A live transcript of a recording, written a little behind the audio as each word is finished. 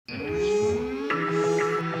Wakey,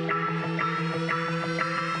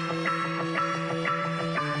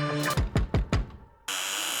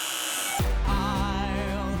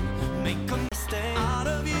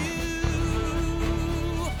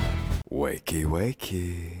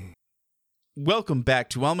 wakey. Welcome back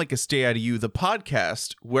to I'll Make a Stay Out of You, the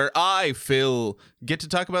podcast where I, Phil, get to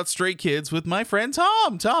talk about Stray Kids with my friend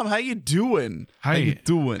Tom. Tom, how you doing? Hi. How you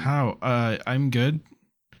doing? I'm good.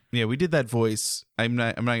 Yeah, we did that voice. I'm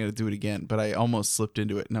not going to do it again, but I almost slipped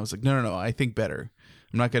into it, and I was like, no, I think better.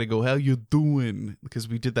 I'm not going to go, how you doing? Because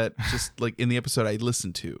we did that just like in the episode I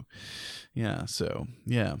listened to. Yeah, so,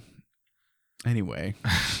 yeah. Anyway.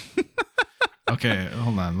 Okay,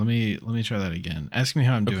 hold on. Let me try that again. Ask me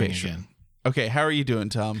how I'm doing again. Okay, how are you doing,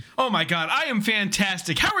 Tom? Oh my god, I am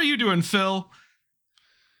fantastic. How are you doing, Phil?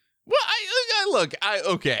 Well,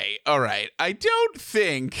 okay, all right. I don't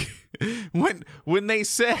think when they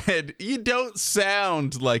said you don't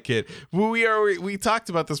sound like it. We talked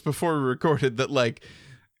about this before we recorded that like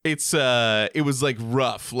it was like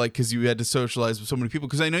rough, like because you had to socialize with so many people.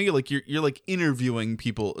 Because I know you're like interviewing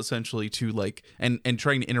people essentially to like and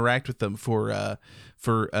trying to interact with them for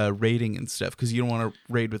raiding and stuff, because you don't want to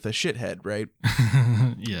raid with a shithead, right?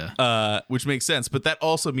 Yeah. Which makes sense, but that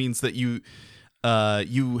also means that you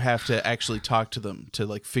have to actually talk to them to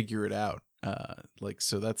like figure it out.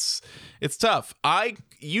 So it's tough.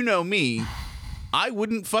 You know me. I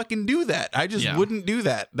wouldn't fucking do that. I just wouldn't do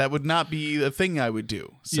that. That would not be a thing I would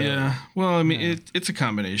do. So, yeah. Well, I mean, it's a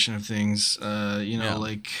combination of things. I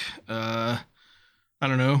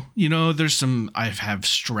don't know. I have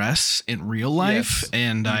stress in real life,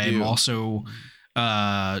 and I'm also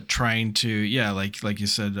trying to, like you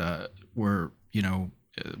said, we're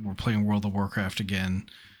playing World of Warcraft again.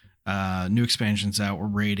 New expansion's out. We're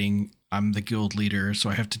raiding. I'm the guild leader, so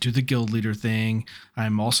I have to do the guild leader thing.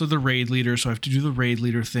 I'm also the raid leader, so I have to do the raid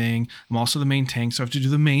leader thing. I'm also the main tank, so I have to do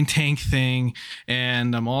the main tank thing.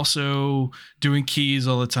 And I'm also doing keys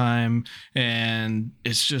all the time. And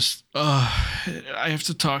it's just, I have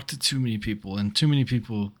to talk to too many people, and too many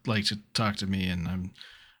people like to talk to me, and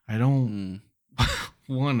I don't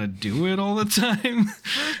want to do it all the time.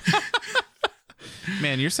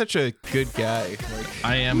 Man, you're such a good guy.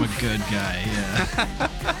 I am a good guy, yeah.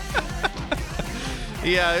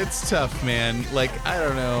 Yeah, it's tough, man. Like, I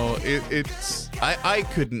don't know. I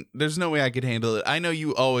couldn't. There's no way I could handle it. I know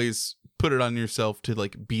you always put it on yourself to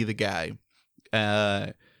like be the guy.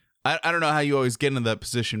 I don't know how you always get into that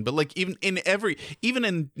position, but like even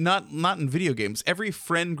in not in video games, every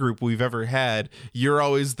friend group we've ever had, you're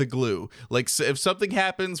always the glue. Like, so if something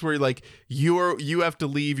happens where like you have to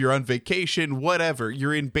leave, you're on vacation, whatever,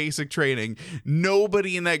 you're in basic training,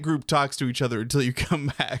 nobody in that group talks to each other until you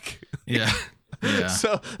come back. Yeah. Yeah.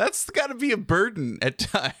 So that's got to be a burden at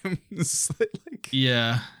times.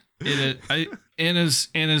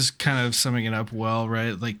 Anna's kind of summing it up well,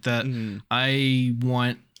 right? Like that. I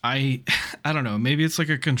don't know, maybe it's like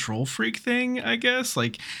a control freak thing, I guess.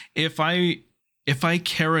 Like if I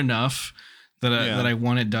care enough that I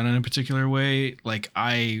want it done in a particular way, like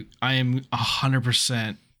I am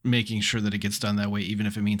 100% making sure that it gets done that way, even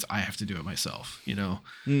if it means I have to do it myself,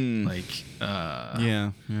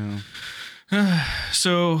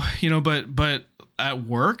 So, but at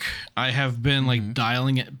work, I have been like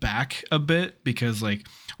dialing it back a bit because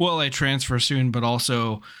I transfer soon, but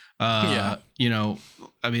also, I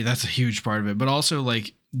mean, that's a huge part of it, but also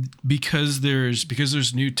like, because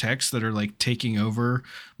there's new techs that are like taking over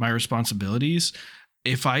my responsibilities.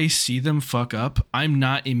 If I see them fuck up, I'm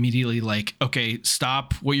not immediately like, okay,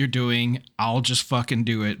 stop what you're doing. I'll just fucking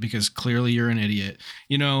do it because clearly you're an idiot.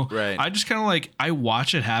 Right. I just kind of like, I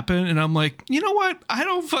watch it happen and I'm like, you know what? I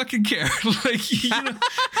don't fucking care.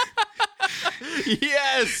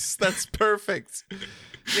 Yes, that's perfect.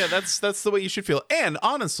 Yeah, that's the way you should feel. And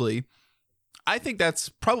honestly, I think that's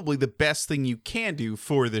probably the best thing you can do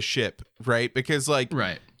for the ship, right? Because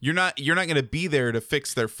you're not going to be there to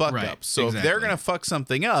fix their fuck up. So if they're going to fuck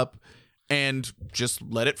something up and just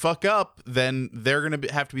let it fuck up, then they're going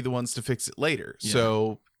to have to be the ones to fix it later. Yeah.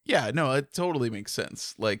 So yeah, no, it totally makes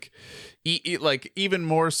sense. Like, even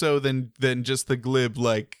more so than just the glib,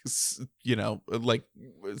 like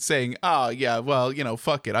saying, oh yeah, well,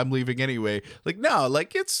 fuck it, I'm leaving anyway. Like, no,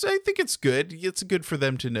 like I think it's good. It's good for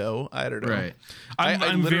them to know. I don't know. Right.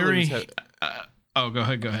 I'm very. Go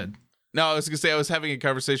ahead. No, I was gonna say I was having a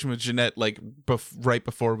conversation with Jeanette like right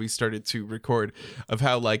before we started to record of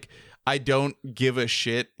how like I don't give a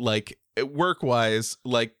shit like work wise.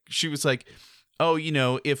 Like she was like, oh,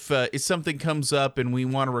 if something comes up and we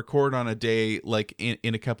want to record on a day like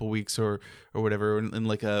in a couple weeks or whatever, in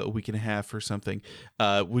like a week and a half or something,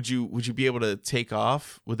 would you be able to take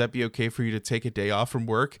off? Would that be okay for you to take a day off from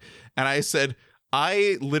work? And I said,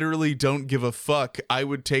 I literally don't give a fuck. I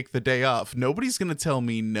would take the day off. Nobody's gonna tell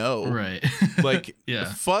me no. Right. Like,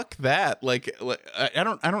 yeah. Fuck that. Like I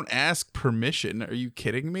don't ask permission. Are you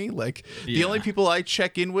kidding me? Like, the only people I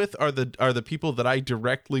check in with are the people that I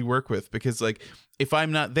directly work with, because like if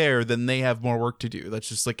I'm not there, then they have more work to do. That's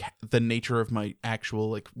just like the nature of my actual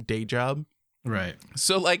like day job. Right.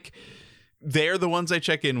 So like, they're the ones I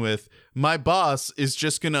check in with. My boss is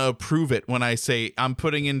just going to approve it when I say I'm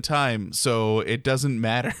putting in time, so it doesn't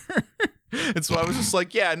matter. And so I was just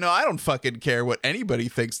like, yeah, no, I don't fucking care what anybody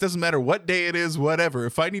thinks. Doesn't matter what day it is, whatever.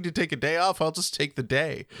 If I need to take a day off, I'll just take the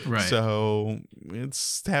day. Right. So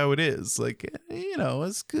it's how it is. Like,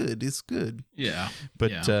 it's good. It's good. Yeah.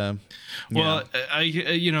 But, well,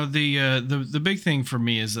 the big thing for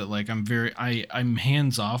me is that like, I'm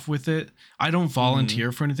hands off with it. I don't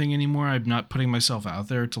volunteer for anything anymore. I'm not putting myself out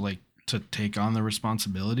there to take on the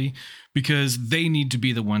responsibility, because they need to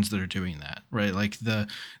be the ones that are doing that, right? Like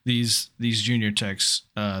these junior techs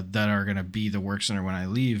that are going to be the work center when I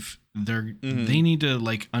leave, they need to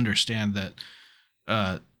like understand that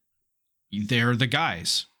they're the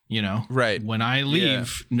guys, right? When I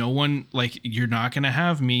leave, no one, like, you're not going to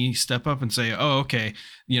have me step up and say, oh, okay,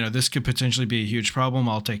 this could potentially be a huge problem,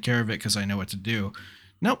 I'll take care of it because I know what to do.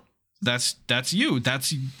 Nope. That's you.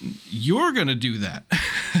 You're gonna do that.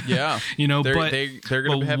 Yeah. They're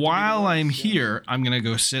gonna but while I'm here, I'm gonna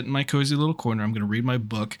go sit in my cozy little corner. I'm gonna read my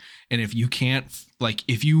book. And if you can't, like,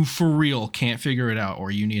 if you for real can't figure it out or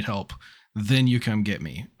you need help, then you come get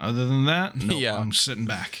me. Other than that, no, I'm sitting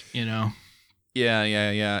back. Yeah.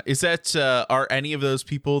 Is that are any of those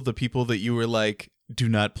people the people that you were like, do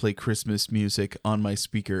not play Christmas music on my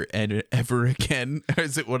speaker and ever again? Or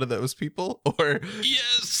is it one of those people? Or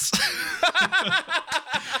yes.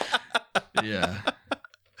 Yeah.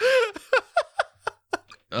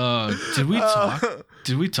 Did we talk?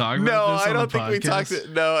 Did we talk about this? I don't think we talked.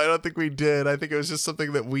 No, I don't think we did. I think it was just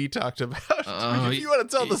something that we talked about. If you want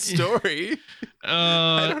to tell the story,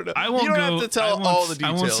 I don't know. I won't you don't have to tell all the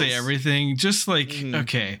details. I won't say everything. Just like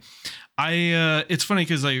okay. It's funny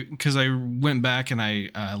because I went back and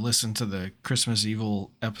I listened to the Christmas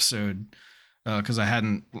Evil episode because I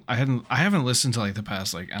haven't listened to like the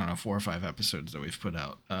past, like, I don't know, 4 or 5 episodes that we've put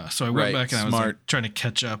out. So I went back and I was like, trying to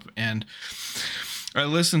catch up, and I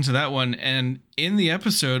listened to that one, and in the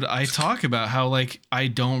episode I talk about how like I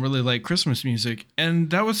don't really like Christmas music, and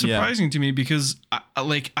that was surprising to me because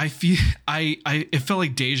it felt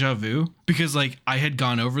like deja vu, because like I had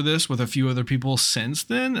gone over this with a few other people since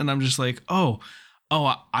then, and I'm just like, oh,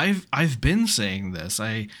 I've been saying this.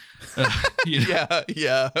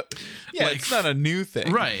 Yeah. Like, it's not a new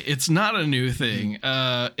thing, right? It's not a new thing,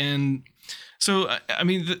 and so I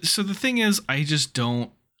mean, so the thing is, I just don't.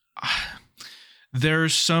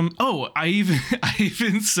 There's some. Oh, I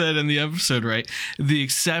even said in the episode, right? The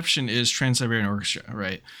exception is Trans-Siberian Orchestra,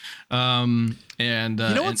 right? And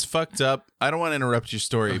what's fucked up? I don't want to interrupt your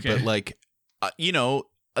story, but like,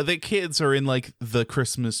 the kids are in like the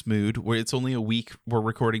Christmas mood where it's only a week. We're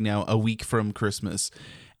recording now a week from Christmas,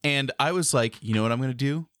 and I was like, you know what I'm gonna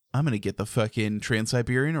do? I'm gonna get the fucking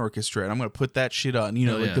Trans-Siberian Orchestra and I'm gonna put that shit on.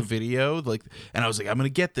 The video, like, and I was like, I'm gonna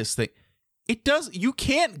get this thing. You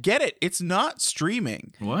can't get it. It's not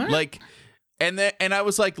streaming. What? Like, and I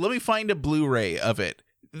was like, let me find a Blu-ray of it.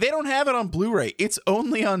 They don't have it on Blu-ray. It's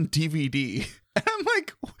only on DVD. And I'm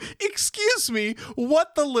like, excuse me,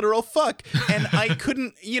 what the literal fuck? And I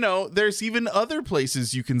couldn't, there's even other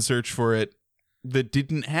places you can search for it that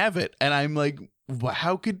didn't have it. And I'm like,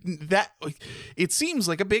 how could that? It seems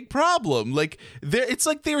like a big problem. Like, it's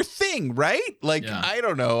like their thing, right? Like, I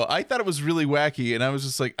don't know. I thought it was really wacky, and I was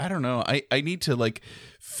just like, I don't know. I need to like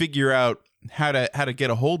figure out how to get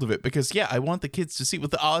a hold of it, because I want the kids to see it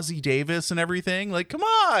with the Ozzy Davis and everything. Like, come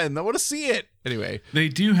on, I want to see it. Anyway, they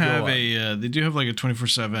do have like a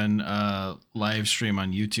 24/7 live stream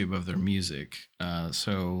on YouTube of their music.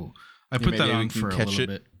 So I put that on for a little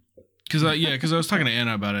bit. Because I was talking to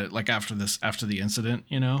Anna about it, like after the incident,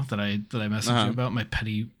 that I messaged you about, my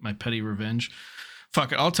petty revenge.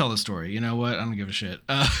 Fuck it, I'll tell the story. You know what? I don't give a shit.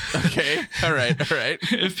 Okay, all right.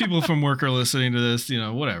 If people from work are listening to this,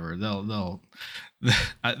 whatever,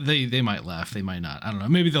 they might laugh, they might not. I don't know.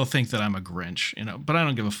 Maybe they'll think that I'm a Grinch, but I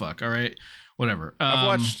don't give a fuck. All right, whatever. I've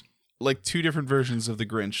watched like 2 different versions of the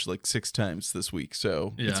Grinch like 6 times this week,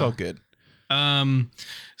 so it's all good.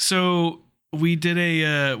 So. We did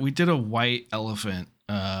a white elephant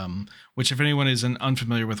which if anyone is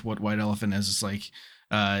unfamiliar with what White Elephant is, it's like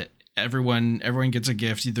everyone gets a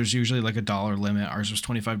gift. There's usually like $1 limit. Ours was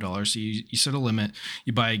 $25. So you set a limit,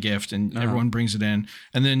 you buy a gift, and everyone brings it in,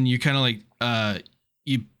 and then you kind of like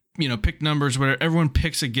you know, pick numbers, whatever. Everyone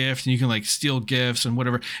picks a gift, and you can like steal gifts and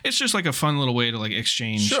whatever. It's just like a fun little way to like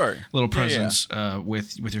exchange little presents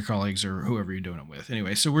with your colleagues or whoever you're doing it with.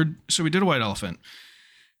 Anyway, so we did a White Elephant,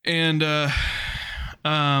 and as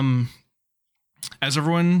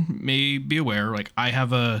everyone may be aware, like I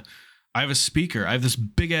have a speaker. I have this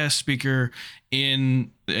big ass speaker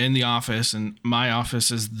in the office, and my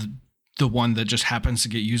office is the one that just happens to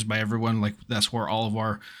get used by everyone. Like that's where all of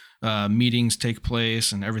our meetings take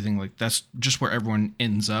place and everything. Like that's just where everyone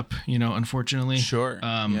ends up, you know, unfortunately. Sure.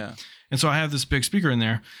 And so I have this big speaker in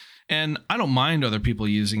there, and I don't mind other people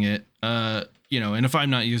using it. You know, and if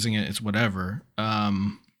I'm not using it, it's whatever.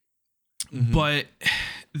 But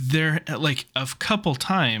there, like a couple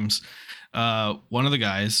times, one of the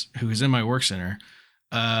guys who is in my work center,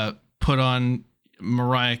 put on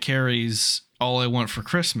Mariah Carey's "All I Want for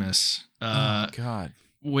Christmas." Oh God.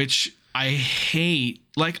 Which I hate.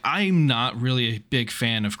 Like, I'm not really a big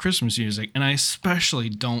fan of Christmas music, and I especially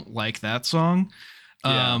don't like that song.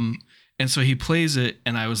 And so he plays it,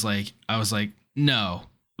 and I was like, no,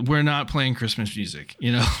 we're not playing Christmas music.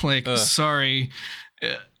 You know, like, sorry,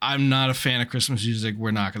 I'm not a fan of Christmas music.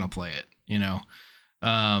 We're not going to play it, you know?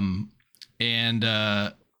 And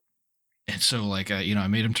so like, you know, I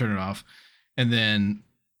made him turn it off, and then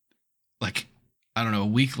like, I don't know, a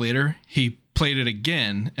week later, he played it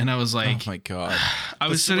again, and I was like, oh my God. I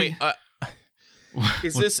was sitting.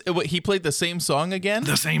 Is this what he played the same song again?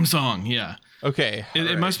 The same song, yeah. Okay.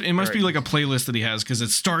 It must be like a playlist that he has, because it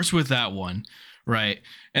starts with that one, right?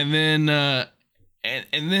 And then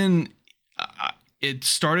and then it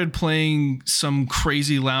started playing some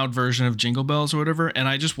crazy loud version of Jingle Bells or whatever, and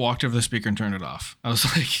I just walked over the speaker and turned it off. I was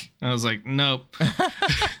like, nope.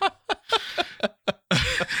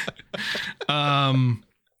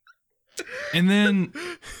 And then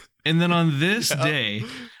on this day,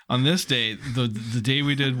 the day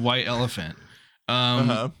we did White Elephant,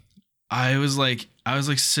 I was like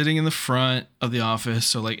sitting in the front of the office.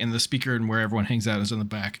 So like in the speaker and where everyone hangs out is in the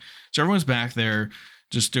back. So everyone's back there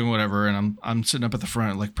just doing whatever. And I'm sitting up at the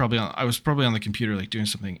front, like I was probably on the computer, like doing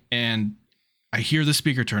something. And I hear the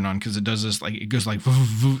speaker turn on, because it does this, like, it goes like,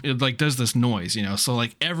 it like does this noise, you know? So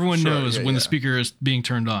like everyone knows when the speaker is being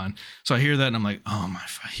turned on. So I hear that and I'm like, oh my,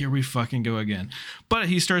 here we fucking go again. But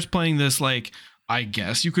he starts playing this, like, I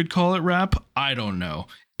guess you could call it rap. I don't know.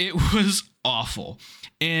 It was awful.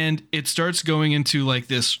 And it starts going into like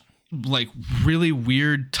this, like really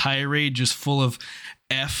weird tirade, just full of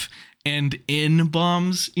F and N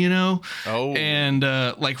bombs, you know? Oh. And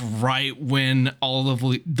like right when all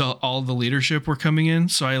the leadership were coming in.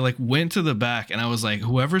 So I like went to the back and I was like,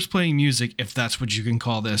 whoever's playing music, if that's what you can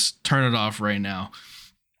call this, turn it off right now.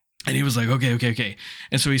 And he was like, okay.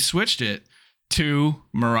 And so he switched it to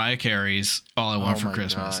Mariah Carey's "All I Want for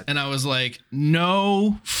Christmas." God. And I was like,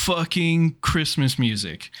 no fucking Christmas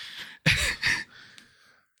music.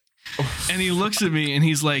 And he looks at me and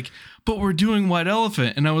he's like, but we're doing White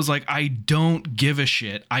Elephant. And I was like, I don't give a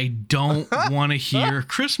shit. I don't want to hear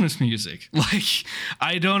Christmas music. Like,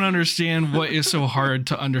 I don't understand what is so hard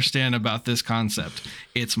to understand about this concept.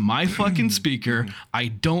 It's my fucking speaker. I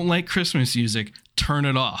don't like Christmas music. Turn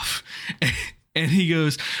it off. And he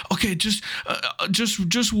goes, okay, just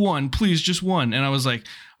one, please, just one. And I was like,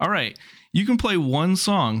 all right, you can play one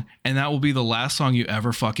song, and that will be the last song you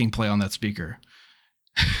ever fucking play on that speaker.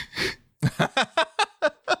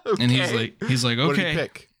 Okay. And he's like, okay. What did he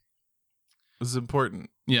pick? This is important.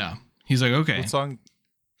 Yeah. He's like, okay. What song?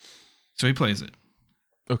 So he plays it.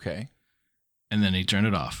 Okay. And then he turned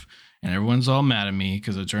it off. And everyone's all mad at me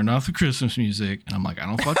because I turned off the Christmas music. And I'm like, I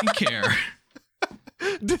don't fucking care.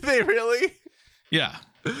 Did they really? Yeah.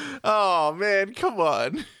 Oh, man. Come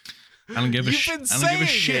on. I don't give a shit. I don't give a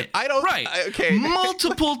shit. I don't. Right. Okay.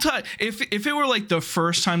 Multiple times. If it were like the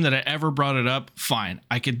first time that I ever brought it up, fine.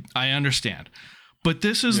 I understand. But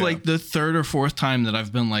this is like the third or fourth time that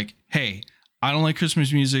I've been like, hey, I don't like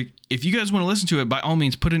Christmas music. If you guys want to listen to it, by all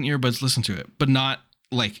means, put in earbuds, listen to it. But not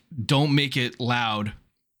like, don't make it loud.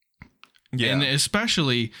 Yeah. And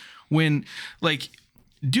especially when like,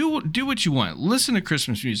 do what you want. Listen to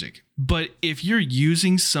Christmas music. But if you're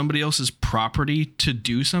using somebody else's property to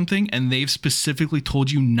do something and they've specifically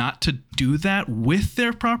told you not to do that with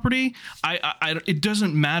their property, it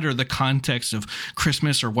doesn't matter the context of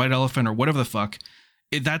Christmas or White Elephant or whatever the fuck.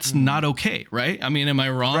 That's not okay, right? I mean, am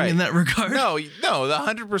I wrong in that regard? No,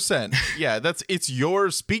 100%. Yeah, it's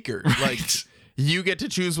your speaker. Right. Like, you get to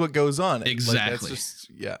choose what goes on. Exactly. Like, that's just,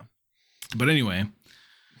 yeah. But anyway,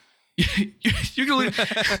 you're gonna leave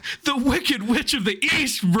the Wicked Witch of the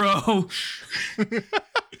East, bro.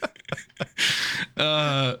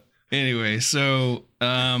 Anyway, so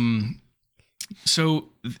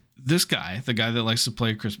this guy, the guy that likes to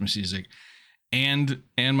play Christmas music, and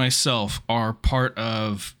myself are part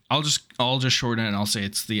of. I'll just shorten it and I'll say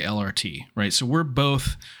it's the LRT, right? So we're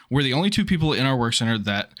the only two people in our work center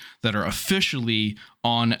that are officially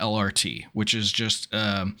on LRT, which is just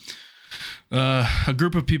a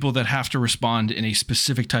group of people that have to respond in a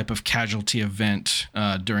specific type of casualty event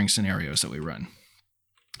during scenarios that we run.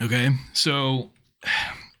 Okay, so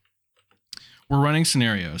we're running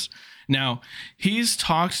scenarios. Now, he's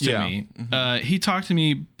talked to me. He talked to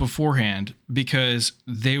me beforehand because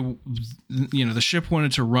the ship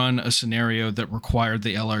wanted to run a scenario that required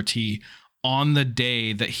the LRT on the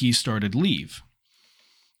day that he started leave.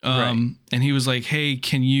 And he was like, "Hey,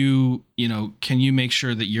 can you make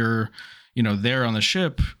sure that you're, there on the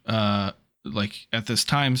ship, like at this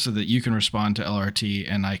time so that you can respond to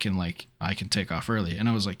LRT and I can take off early." And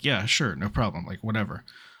I was like, "Yeah, sure. No problem. Like whatever.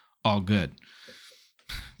 All good."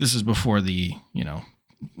 This is before the,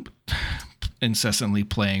 incessantly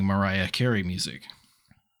playing Mariah Carey music.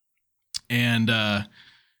 And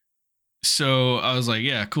so I was like,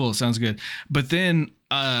 yeah, cool. Sounds good. But then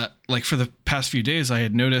for the past few days, I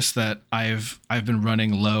had noticed that I've been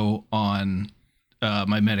running low on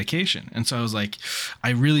my medication. And so I was like, I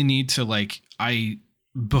really need to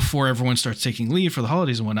before everyone starts taking leave for the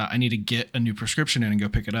holidays and whatnot, I need to get a new prescription in and go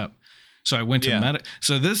pick it up. So I went to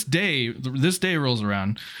So this day rolls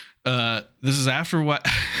around. This is after what?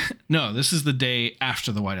 No, this is the day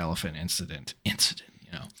after the white elephant incident.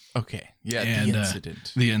 Okay. Yeah. And, the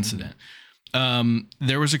incident. The incident.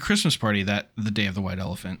 There was a Christmas party the day of the white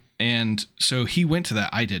elephant. And so he went to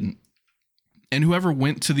that. I didn't. And whoever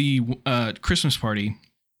went to the Christmas party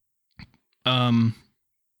got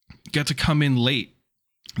to come in late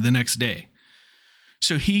the next day.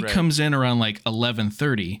 So he comes in around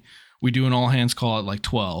 11:30. We do an all hands call at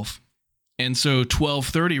 12. And so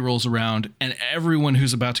 12:30 rolls around and everyone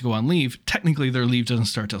who's about to go on leave, technically their leave doesn't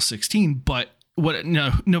start till 16, but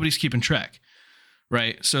nobody's keeping track.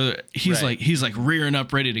 Right. So he's rearing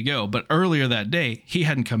up ready to go. But earlier that day, he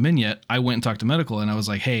hadn't come in yet. I went and talked to medical and I was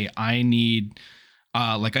like, "Hey, I need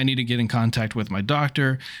to get in contact with my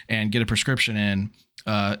doctor and get a prescription in.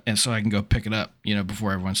 And so I can go pick it up,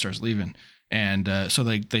 before everyone starts leaving." And so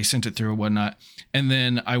they sent it through and whatnot. And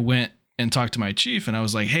then I went and talked to my chief and I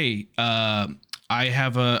was like, "Hey, I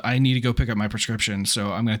need to go pick up my prescription.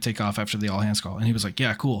 So I'm going to take off after the all hands call." And he was like,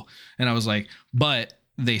 "Yeah, cool." And I was like, "But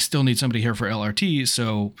they still need somebody here for LRT.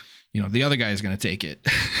 So, the other guy is going to take it."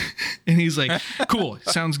 And he's like, "Cool.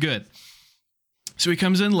 Sounds good." So he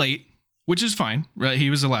comes in late, which is fine, right? He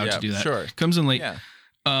was allowed to do that. Sure. Comes in late. Yeah.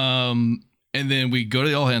 And then we go to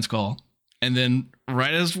the all hands call. And then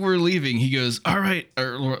right as we're leaving, he goes, "All right."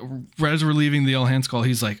 Or right as we're leaving the all hands call,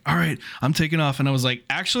 he's like, "All right, I'm taking off." And I was like,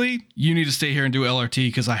 "Actually, you need to stay here and do LRT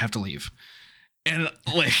because I have to leave." And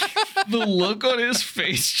the look on his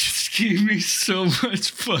face just gave me so much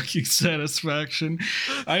fucking satisfaction.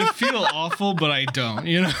 I feel awful, but I don't,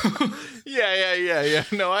 Yeah.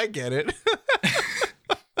 No, I get it.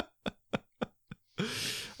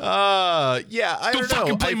 I don't know.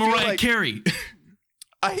 Fucking play Mariah Carey.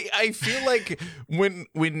 I feel like when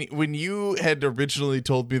you had originally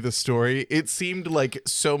told me the story, it seemed like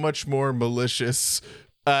so much more malicious.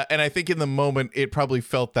 And I think in the moment it probably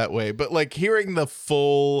felt that way. But hearing the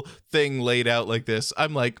full thing laid out like this,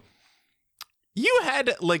 I'm like, you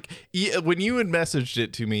had when you had messaged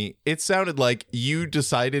it to me, it sounded like you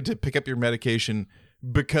decided to pick up your medication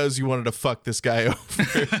because you wanted to fuck this guy over.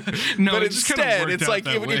 No, but instead it's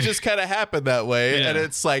it just kind of happened that way. Yeah. And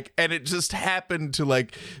it's and it just happened to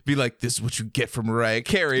be like, "This is what you get from Mariah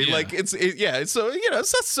Carey." Yeah. So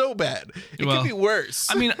it's not so bad. It could be worse.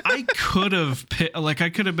 I mean, I could have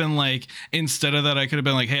been instead of that, I could have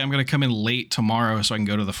been like, "Hey, I'm going to come in late tomorrow so I can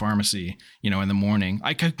go to the pharmacy, in the morning."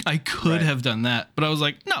 I could have done that, but I was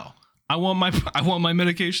like, "No. I want my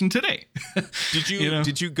medication today." Did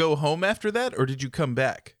you go home after that, or did you come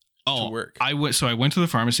back to work? I went to the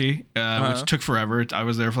pharmacy, which took forever. I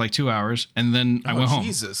was there for 2 hours, and then I went home.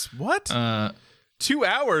 Jesus, what? 2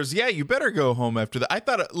 hours? Yeah, you better go home after that. I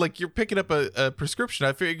thought you're picking up a prescription.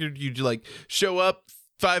 I figured you'd show up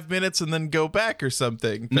 5 minutes and then go back or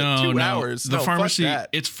something. No, 2 hours. The pharmacy.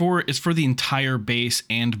 Fuck that. It's for the entire base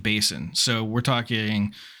and basin. So we're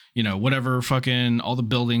talking, whatever, fucking all the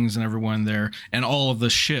buildings and everyone there, and all of the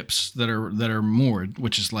ships that are moored,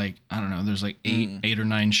 which is I don't know, there's 8 or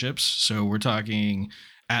 9 ships. So we're talking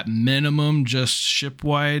at minimum just ship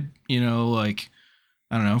wide, like,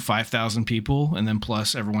 I don't know, 5,000 people, and then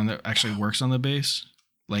plus everyone that actually works on the base.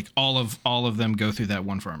 Like all of them go through that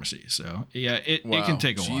one pharmacy. So yeah, it can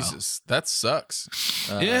take a while. Jesus, that sucks.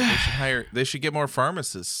 Yeah. They should get more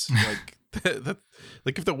pharmacists. Like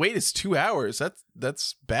like if the wait is 2 hours,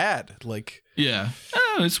 that's bad. Like, yeah,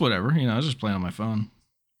 it's whatever. I was just playing on my phone.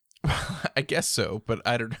 I guess so, but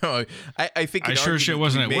I don't know. I think I sure shit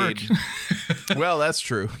wasn't at work. Well, that's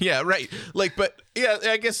true. Yeah, right. Like, but yeah,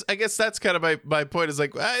 I guess that's kind of my point is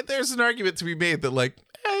like, there's an argument to be made that like,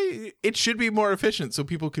 it should be more efficient so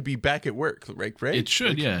people could be back at work, right? It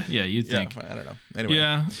should, like, yeah, you'd think. I don't know. Anyway.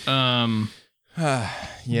 Yeah.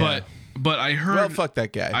 Yeah. But I heard. Well, fuck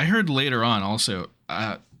that guy. I heard later on also.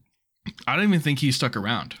 I don't even think he stuck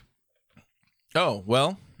around. Oh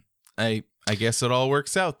well, I guess it all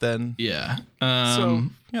works out then. Yeah. So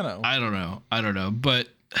I don't know, but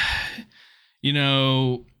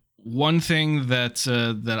one thing that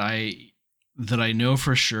I know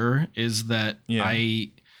for sure is that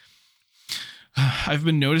I've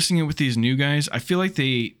been noticing it with these new guys. I feel like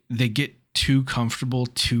they get too comfortable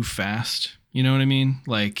too fast. You know what I mean?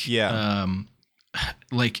 Like,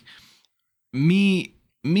 like me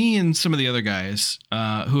and some of the other guys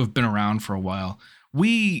who have been around for a while,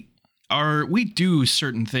 we do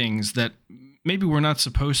certain things that maybe we're not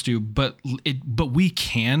supposed to, but we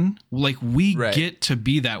can. Like, we get to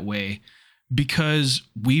be that way because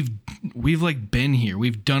we've like been here.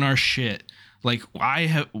 We've done our shit. Like,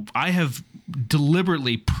 I have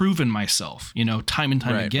deliberately proven myself, time and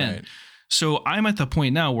time again. Right. So I'm at the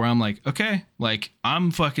point now where I'm like, okay, like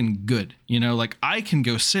I'm fucking good. Like I can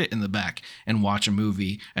go sit in the back and watch a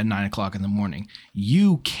movie at 9 o'clock in the morning.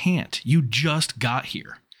 You can't. You just got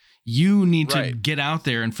here. You need to get out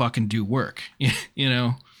there and fucking do work,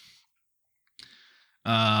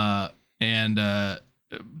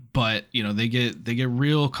 but they get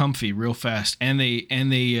real comfy real fast, and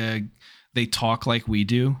they talk like we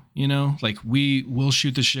do, like we'll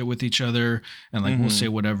shoot the shit with each other, and like we'll say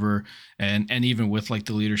whatever, and even with like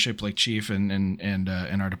the leadership, like chief and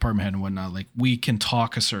our department head and whatnot, like we can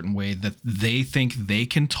talk a certain way that they think they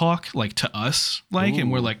can talk like to us, like,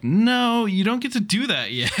 and we're like, no, you don't get to do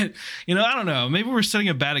that yet. I don't know, maybe we're setting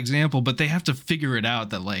a bad example, but they have to figure it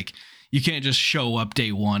out that like you can't just show up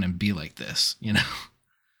day one and be like this,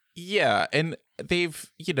 Yeah, and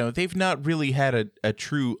they've not really had a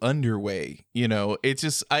true underway. It's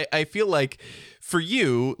just I feel like for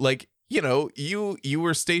you, like, you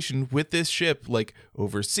were stationed with this ship like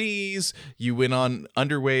overseas. You went on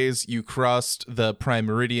underways. You crossed the Prime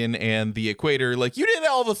Meridian and the equator. Like, you did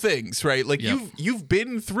all the things, right? Like, you've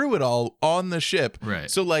been through it all on the ship,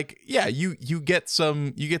 right? So like, yeah, you get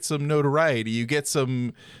some notoriety. You get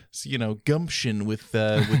some gumption with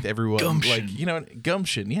everyone. Gumption. Like,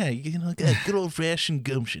 gumption. Yeah, good old fashioned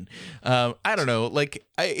gumption. I don't know. Like,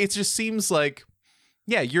 it just seems like,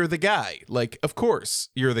 yeah, you're the guy. Like, of course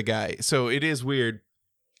you're the guy. So it is weird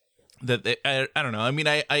that I don't know. I mean,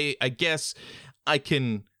 I guess I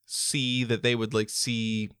can see that they would like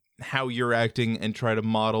see how you're acting and try to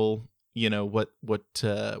model, what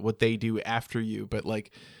they do after you. But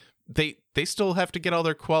like, they still have to get all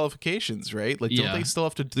their qualifications, right? Like, don't they still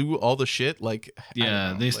have to do all the shit? Like,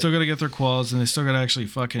 yeah, they still got to get their quals, and they still got to actually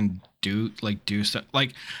fucking do stuff.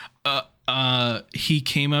 Like, he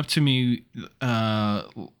came up to me a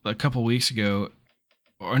couple weeks ago,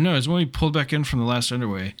 or no, it was when we pulled back in from the last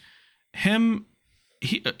underway. Him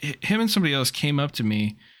and somebody else came up to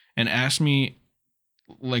me and asked me,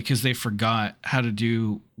 like, because they forgot how to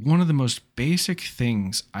do one of the most basic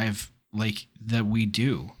things that we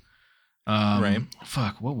do. Right.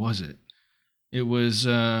 Fuck, what was it? It was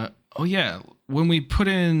when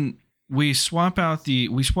we swap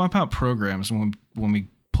out programs when we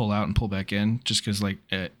pull out and pull back in, just because like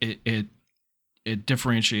it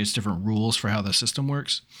differentiates different rules for how the system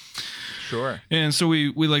works. Sure. And so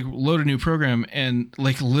we like load a new program, and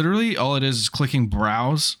like literally all it is clicking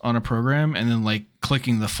browse on a program and then like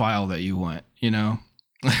clicking the file that you want,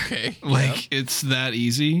 Okay. Like, it's that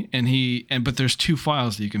easy. But there's two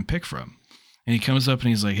files that you can pick from. And he comes up and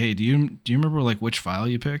he's like, hey, do you remember like which file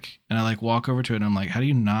you pick? And I like walk over to it and I'm like, how do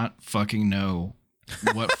you not fucking know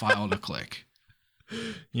what file to click?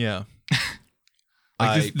 Yeah.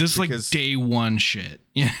 Like this is like day one shit.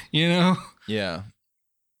 Yeah. Yeah.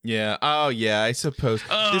 Yeah. Oh yeah, I suppose.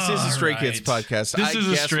 This is a Stray Kids podcast.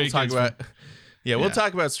 We'll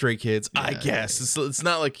talk about Stray Kids. Yeah. I guess it's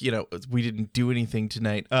not like, we didn't do anything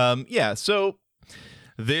tonight. So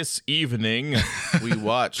this evening we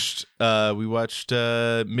watched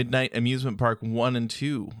Midnight Amusement Park 1 and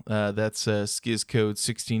 2. That's Skiz Code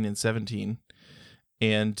 16 and 17.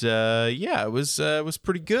 And it was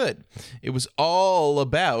pretty good. It was all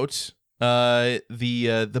about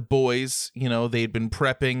the boys. You know, they'd been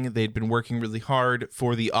prepping, they'd been working really hard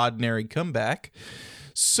for the Ordinary comeback.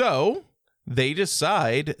 So they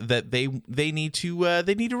decide that they need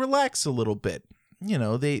to relax a little bit. You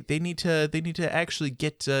know, they need to actually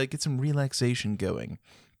get some relaxation going.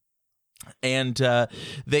 And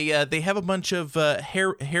they have a bunch of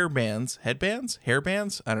headbands,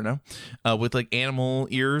 I don't know, with like animal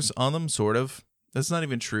ears on them, sort of. That's not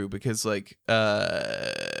even true, because like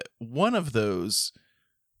one of those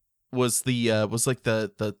was like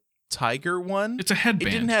the tiger one. It's a headband.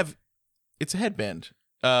 It didn't have. It's a headband.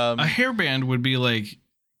 A hairband would be like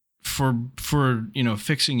for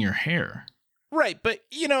fixing your hair. Right, but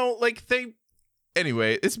you know, like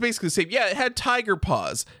anyway, it's basically the same. Yeah, it had tiger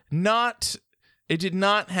paws. It did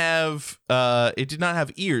not have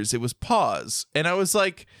ears. It was paws. And I was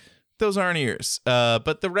like, those aren't ears.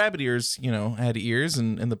 But the rabbit ears, you know, had ears,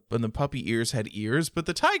 and the puppy ears had ears, but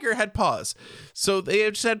the tiger had paws. So they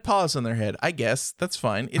just had paws on their head. I guess that's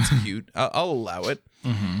fine. It's cute. I'll allow it.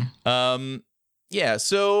 Mm-hmm. Yeah,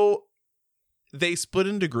 so they split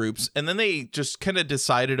into groups, and then they just kind of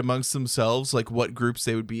decided amongst themselves like what groups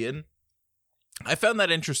they would be in. I found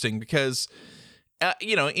that interesting because,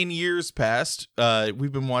 in years past,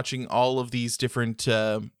 we've been watching all of these different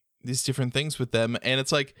things with them, and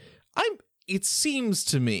it's like it seems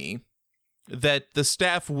to me that the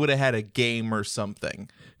staff would have had a game or something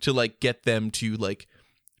to like get them to like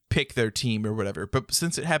pick their team or whatever. But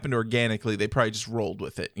since it happened organically, they probably just rolled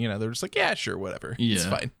with it. You know, they're just like, yeah, sure, whatever. Yeah. It's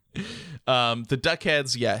fine. The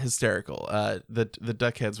Duckheads, yeah, hysterical. The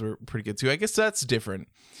Duckheads were pretty good too. I guess that's different.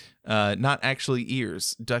 Not actually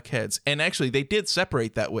ears, duck heads. And actually they did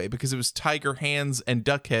separate that way because it was tiger hands and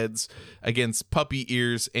duck heads against puppy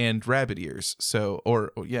ears and rabbit ears. So,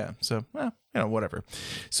 whatever.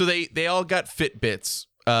 So they all got Fitbits,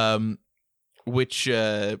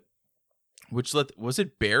 was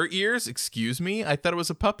it bear ears? Excuse me? I thought it was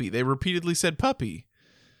a puppy. They repeatedly said puppy.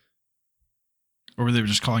 Or were they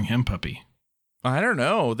just calling him puppy? I don't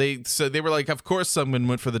know. They were like, of course someone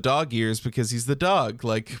went for the dog ears because he's the dog.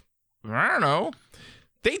 Like, I don't know.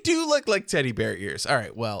 They do look like teddy bear ears. All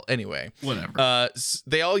right. Well, anyway. Whatever.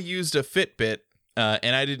 They all used a Fitbit,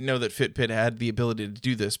 and I didn't know that Fitbit had the ability to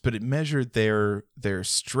do this, but it measured their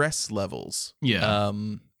stress levels. Yeah.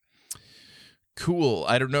 Cool.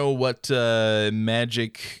 I don't know what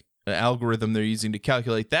magic algorithm they're using to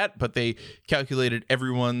calculate that, but they calculated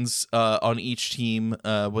everyone's on each team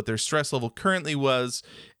what their stress level currently was,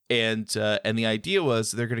 and the idea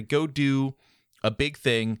was they're going to go do a big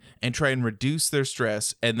thing and try and reduce their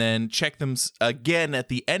stress, and then check them again at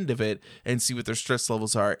the end of it and see what their stress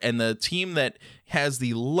levels are. And the team that has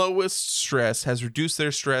the lowest stress, has reduced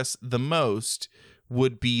their stress the most,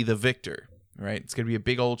 would be the victor. Right? It's going to be a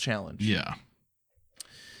big old challenge. Yeah.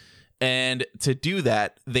 And to do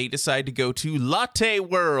that, they decide to go to Latte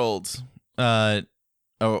World, or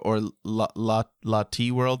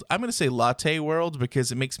Latte World. I'm going to say Latte World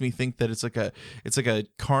because it makes me think that it's like a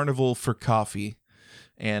carnival for coffee,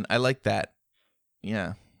 and I like that.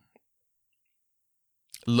 Yeah.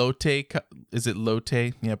 Lotte, is it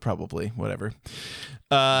Lotte? Yeah, probably. Whatever.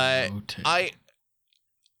 I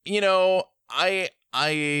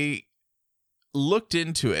looked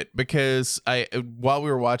into it because while we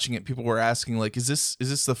were watching it, people were asking like, is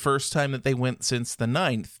this the first time that they went since the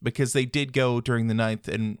 9th? Because they did go during the 9th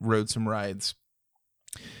and rode some rides.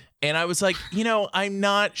 And I was like, I'm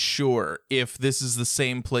not sure if this is the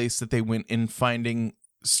same place that they went in Finding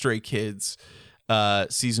Stray Kids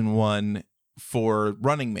season 1 for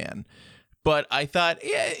Running Man. But I thought,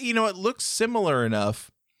 it looks similar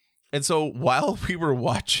enough. And so while we were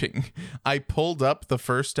watching, I pulled up the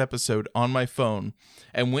first episode on my phone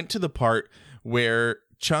and went to the part where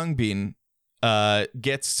Changbin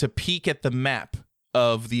gets to peek at the map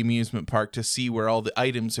of the amusement park to see where all the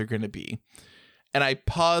items are going to be. And I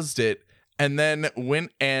paused it and then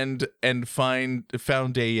went and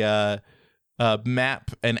found a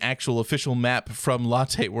map, an actual official map from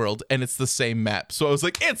Latte World, and it's the same map. So I was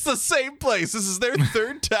like, it's the same place. This is their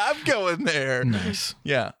third time going there. Nice.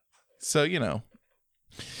 Yeah. So, it's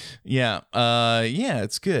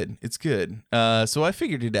good. It's good. So I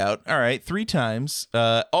figured it out. All right. 3 times.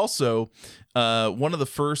 Also, one of the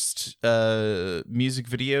first music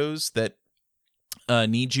videos that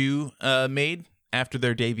Niju made after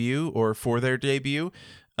their debut or for their debut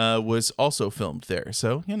was also filmed there.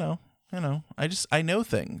 So, I know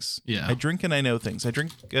things. Yeah. I drink and I know things. I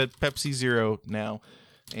drink Pepsi Zero now,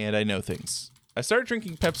 and I know things. I started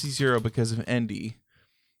drinking Pepsi Zero because of Endy.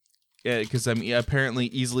 because I'm apparently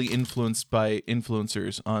easily influenced by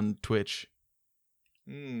influencers on Twitch.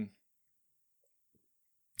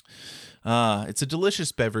 It's a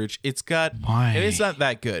delicious beverage. It's got Why? and it's not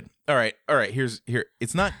that good. All right. Here.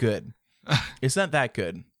 It's not good. It's not that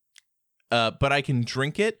good. But I can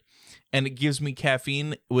drink it, and it gives me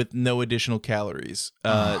caffeine with no additional calories.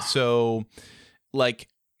 So, like,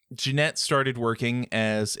 Jeanette started working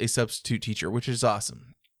as a substitute teacher, which is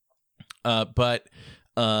awesome. But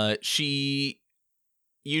she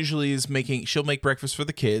usually she'll make breakfast for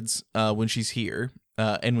the kids when she's here.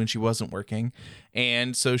 And when she wasn't working.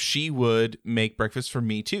 And so she would make breakfast for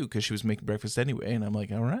me too, because she was making breakfast anyway. And I'm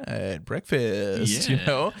like, all right, breakfast, you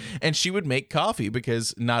know? And she would make coffee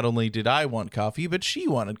because not only did I want coffee, but she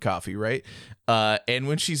wanted coffee, right? And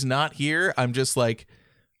when she's not here, I'm just like,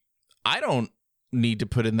 I don't need to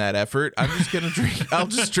put in that effort. I'm just gonna I'll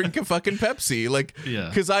just drink a fucking Pepsi, like,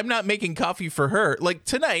 because I'm not making coffee for her. Like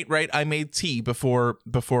tonight, right? I made tea before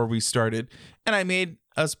we started, and I made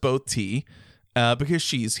us both tea. Because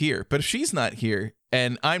she's here. But if she's not here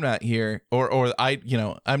and I'm not here, or I,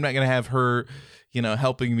 I'm not going to have her,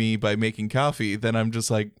 helping me by making coffee, then I'm just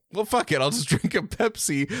like, well, fuck it. I'll just drink a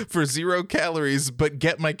Pepsi for 0 calories, but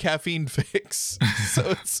get my caffeine fix.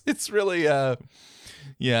 So it's really, I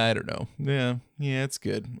don't know. Yeah, it's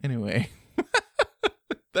good. Anyway,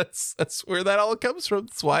 that's where that all comes from.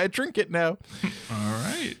 That's why I drink it now. All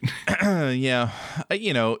right. Yeah.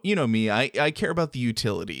 You know me. I care about the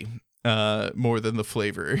utility. More than the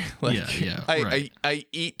flavor. Like, right. I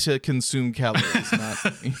eat to consume calories, not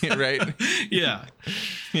right. Yeah.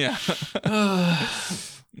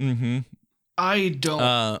 Mm-hmm. I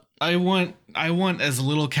don't. I want as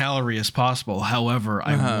little calorie as possible. However,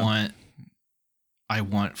 I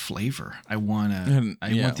want flavor. I want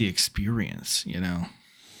the experience.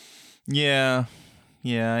 Yeah,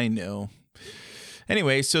 I know.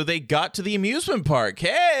 Anyway, so they got to the amusement park.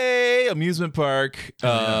 Hey, amusement park.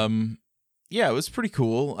 Yeah, it was pretty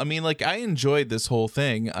cool. I mean, like, I enjoyed this whole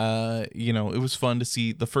thing. It was fun to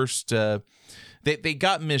see the first. They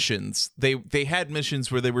got missions. They had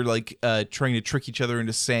missions where they were like trying to trick each other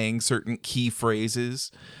into saying certain key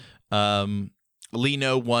phrases.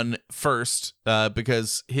 Lino won first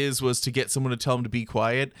because his was to get someone to tell him to be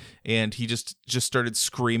quiet, and he just started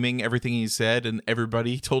screaming everything he said, and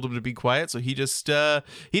everybody told him to be quiet. So he just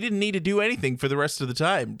he didn't need to do anything for the rest of the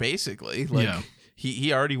time. Basically,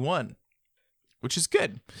 he already won, which is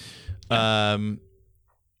good. But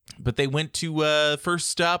they went to first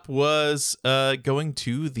stop was going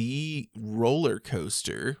to the roller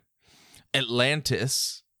coaster,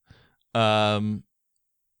 Atlantis.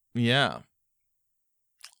 Yeah.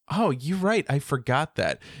 Oh, you're right. I forgot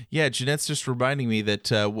that. Yeah, Jeanette's just reminding me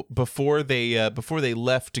that before they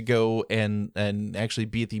left to go and actually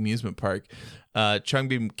be at the amusement park,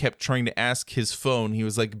 Changbin kept trying to ask his phone. He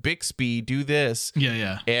was like, "Bixby, do this."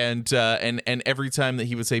 Yeah. And every time that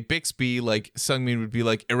he would say Bixby, like Sungmin would be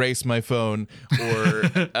like, "Erase my phone," or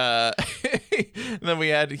and then we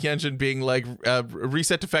had Hyunjin being like,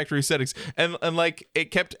 "Reset to factory settings," and like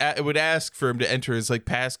it would ask for him to enter his like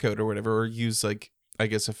passcode or whatever, or use like, I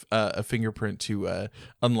guess a fingerprint to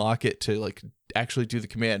unlock it to like actually do the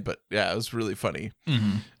command. But yeah, it was really funny.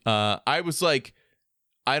 Mm-hmm. I was like,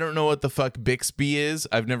 I don't know what the fuck Bixby is.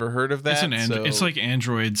 I've never heard of that. It's like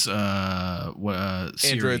Android's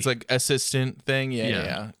Siri. Android's like assistant thing.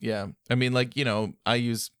 Yeah. I mean, like, I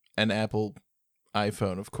use an Apple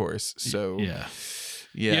iPhone, of course. So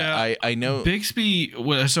yeah, I know Bixby.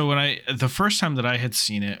 So the first time that I had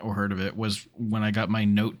seen it or heard of it was when I got my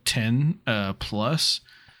Note 10 Plus.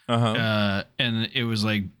 And it was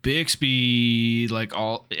like Bixby, like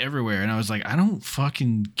all everywhere, and I was like, I don't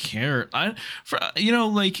fucking care. I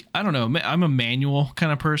don't know. I'm a manual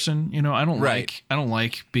kind of person. I don't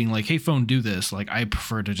like being like, hey phone, do this. Like, I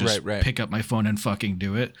prefer to just pick up my phone and fucking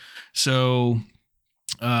do it. So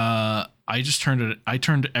I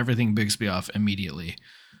turned everything Bixby off immediately.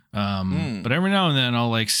 But every now and then I'll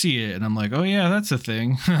like see it and I'm like, oh yeah, that's a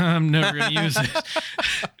thing. I'm never gonna use it.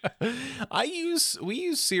 We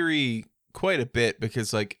use Siri quite a bit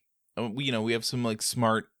because like we have some like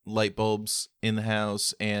smart light bulbs in the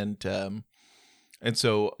house, and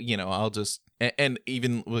so I'll just, and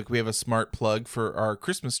even like we have a smart plug for our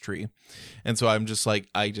Christmas tree, and so I'm just like,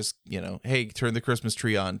 hey, turn the Christmas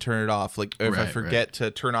tree on, turn it off. Like if I forget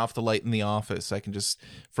to turn off the light in the office, I can just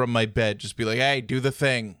from my bed just be like, hey, do the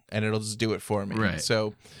thing, and it'll just do it for me. Right.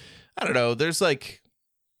 So I don't know. There's like,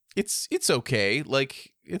 it's okay.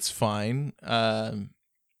 Like it's fine.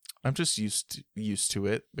 I'm just used to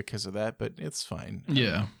it because of that, but it's fine.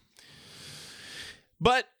 Yeah.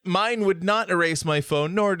 But mine would not erase my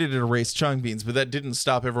phone, nor did it erase Changbean's. But that didn't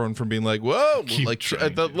stop everyone from being like, "Whoa!" Like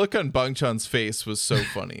the look on Bang Chan's face was so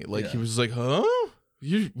funny. Like he was like, "Huh?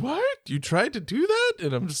 You what? You tried to do that?"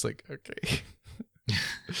 And I'm just like, "Okay."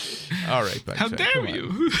 All right, Bang How Chan, dare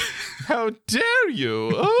you? How dare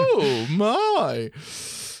you? Oh my!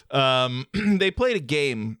 They played a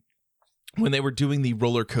game when they were doing the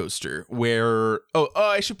roller coaster where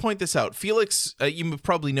I should point this out. Felix, you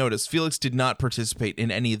probably noticed, Felix did not participate in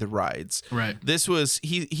any of the rides. Right. This was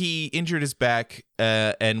he injured his back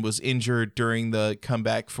and was injured during the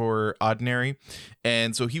comeback for Ordinary,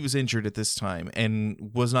 and so he was injured at this time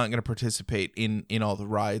and was not going to participate in all the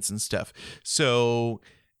rides and stuff. So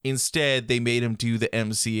instead they made him do the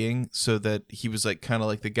emceeing so that he was like kind of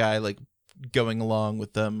like the guy like going along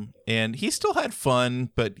with them, and he still had fun,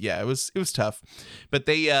 but yeah, it was tough. But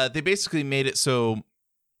they basically made it so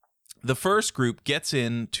the first group gets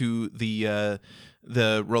into the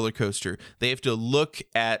roller coaster. They have to look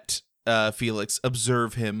at Felix,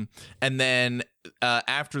 observe him, and then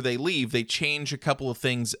after they leave, they change a couple of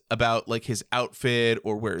things about like his outfit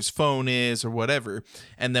or where his phone is or whatever.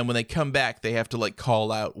 And then when they come back, they have to like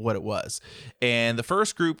call out what it was. And the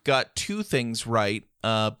first group got 2 things right,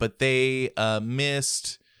 but they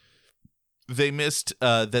missed. They missed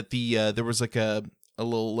that there was like a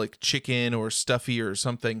little like chicken or stuffy or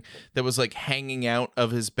something that was like hanging out of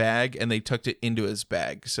his bag, and they tucked it into his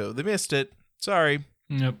bag. So they missed it. Sorry.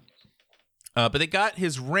 Yep. But they got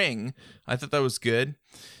his ring. I thought that was good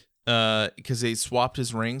because they swapped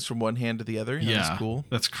his rings from one hand to the other. That was cool.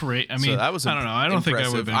 That's great. I mean, so that was I don't know. I don't think I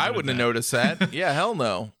would. I wouldn't have noticed that. Yeah, hell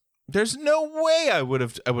no. There's no way I would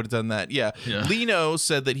have done that. Yeah. Lino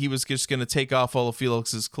said that he was just going to take off all of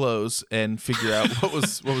Felix's clothes and figure out what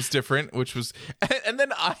was different, which was, and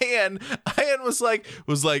then Ian was like,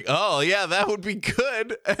 "Oh yeah, that would be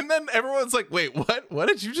good." And then everyone's like, "Wait, what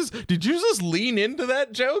did you just lean into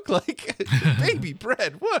that joke? Like baby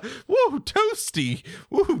bread. What? Whoa, toasty.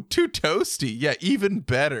 Whoa, too toasty. Yeah, even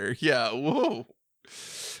better. Yeah. Whoa.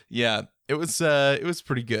 Yeah, it was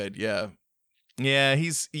pretty good. Yeah. Yeah,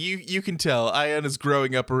 you can tell Ian is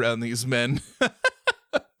growing up around these men.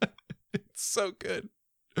 It's so good.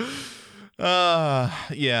 Yeah.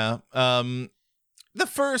 The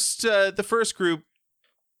first group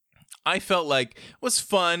I felt like was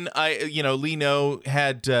fun. Lino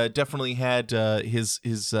had definitely had his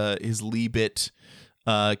Lee bit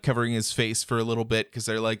covering his face for a little bit because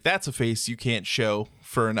they're like, that's a face you can't show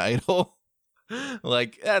for an idol.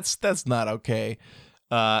 Like that's not okay.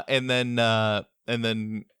 And then,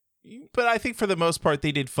 but I think for the most part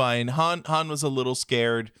they did fine. Han was a little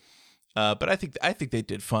scared, but I think they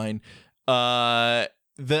did fine. The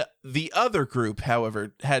other group,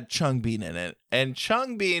 however, had Changbean in it, and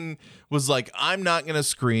Changbean was like, "I'm not gonna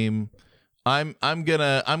scream. I'm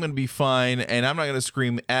gonna be fine, and I'm not gonna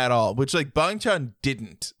scream at all." Which like Bang Chan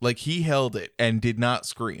didn't. Like he held it and did not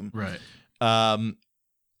scream. Right.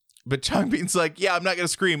 But Changbean's like, "Yeah, I'm not gonna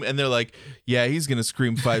scream," and they're like, "Yeah, he's gonna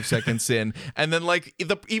scream 5 seconds in," and then like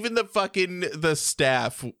even the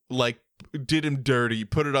staff like did him dirty,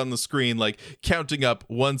 put it on the screen like counting up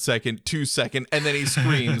 1 second, 2 seconds, and then he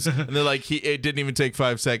screams, and they're like, it didn't even take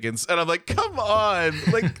 5 seconds, and I'm like, come on,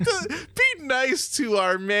 like be nice to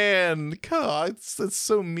our man. God, that's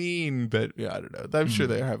so mean, but yeah, I don't know. I'm sure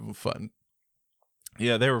they're having fun.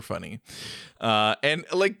 Yeah, they were funny, and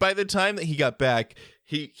like by the time that he got back.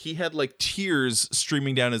 He had like tears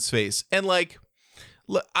streaming down his face. And like,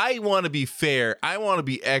 look, I want to be fair. I want to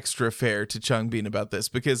be extra fair to Changbean about this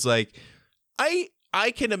because like I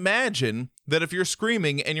can imagine that if you're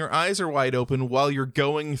screaming and your eyes are wide open while you're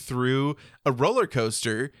going through a roller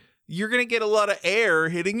coaster, you're going to get a lot of air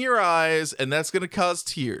hitting your eyes, and that's going to cause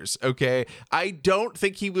tears, okay? I don't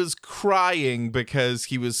think he was crying because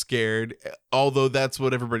he was scared, although that's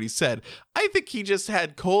what everybody said. I think he just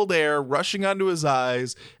had cold air rushing onto his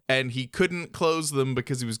eyes, and he couldn't close them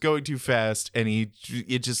because he was going too fast, and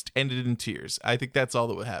it just ended in tears. I think that's all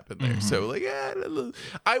that would happen there. Mm-hmm. So, like,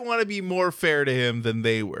 I want to be more fair to him than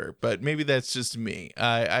they were, but maybe that's just me.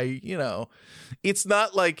 It's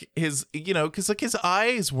not like his, because like his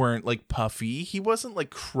eyes weren't like puffy. He wasn't like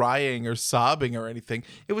crying or sobbing or anything.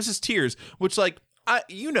 It was just tears, which like,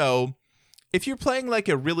 if you're playing like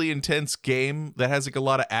a really intense game that has like a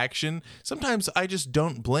lot of action, sometimes I just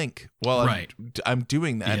don't blink while I'm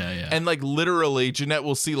doing that. Yeah. And like literally Jeanette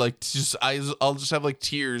will see like I'll just have like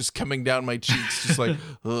tears coming down my cheeks, just like,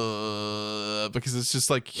 because it's just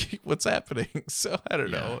like, what's happening? So I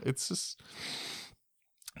don't know. It's just...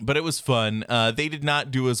 But it was fun. They did not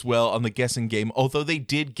do as well on the guessing game, although they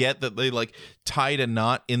did get that they like tied a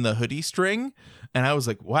knot in the hoodie string. And I was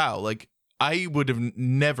like, wow, like I would have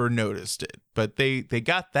never noticed it, but they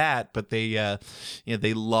got that, but they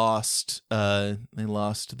they lost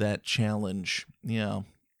that challenge. Yeah,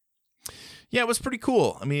 it was pretty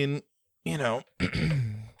cool. I mean,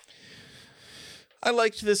 I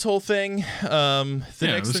liked this whole thing. The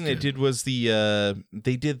next thing they did was they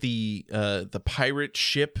did the pirate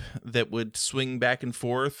ship that would swing back and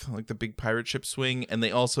forth, like the big pirate ship swing, and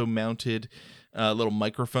they also mounted little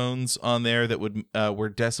microphones on there that would were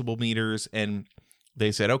decibel meters, and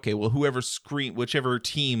they said, okay, well, whichever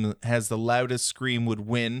team has the loudest scream would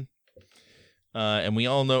win. And we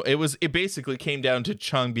all know it basically came down to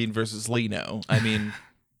Changbin versus Lino. I mean.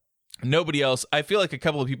 Nobody else. I feel like a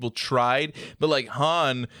couple of people tried, but like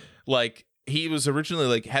Han, like he was originally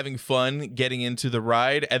like having fun getting into the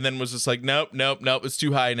ride, and then was just like, nope, it's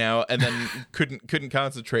too high now, and then couldn't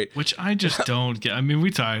concentrate. Which I just don't get. I mean, we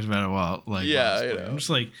talked about it a while. Like, yeah, I'm just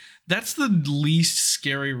like, that's the least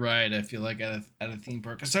scary ride I feel like at a theme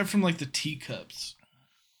park, aside from like the teacups.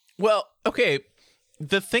 Well, okay.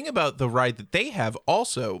 The thing about the ride that they have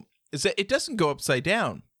also is that it doesn't go upside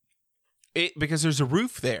down. Because there's a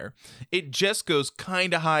roof there, it just goes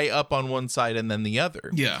kind of high up on one side and then the other.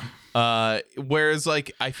 Yeah. Whereas,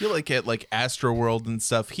 like, I feel like at like Astro World and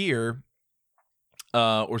stuff here,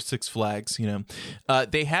 or Six Flags,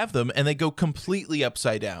 they have them and they go completely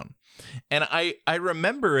upside down. And I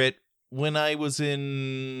remember it when I was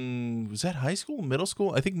that high school, middle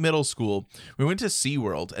school? I think middle school. We went to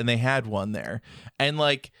SeaWorld and they had one there, and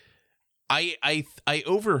like, I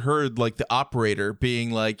overheard like the operator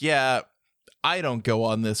being like, yeah, I don't go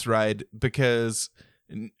on this ride because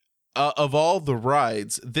of all the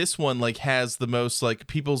rides, this one like has the most like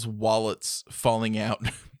people's wallets falling out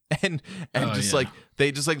and like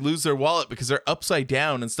they just like lose their wallet because they're upside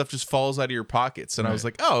down and stuff just falls out of your pockets. And I was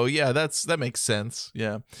like, oh yeah, that makes sense.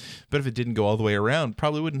 Yeah. But if it didn't go all the way around,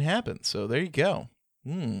 probably wouldn't happen. So there you go.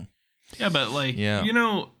 Yeah, but like, I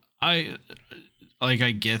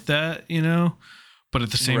get that, but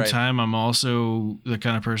at the same time, I'm also the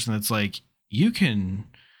kind of person that's like, you can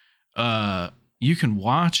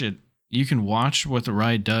watch it. You can watch what the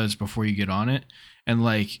ride does before you get on it. And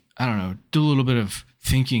like, I don't know, do a little bit of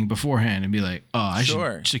thinking beforehand and be like, oh, I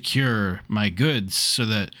should secure my goods so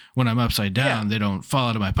that when I'm upside down, they don't fall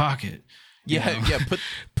out of my pocket. Yeah. Yeah.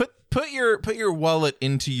 Put your wallet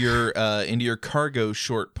into your cargo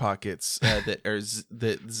short pockets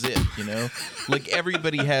that zip, like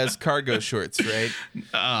everybody has cargo shorts, right?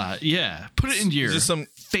 Yeah. Put it into your just some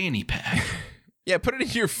fanny pack. Yeah, put it in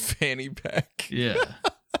your fanny pack. Yeah.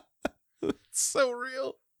 It's so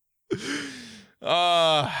real.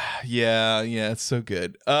 Yeah, it's so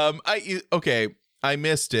good. I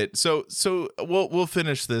missed it. So we'll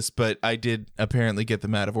finish this, but I did apparently get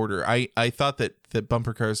them out of order. I thought that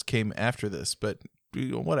bumper cars came after this, but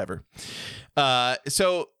whatever.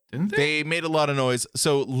 So they made a lot of noise.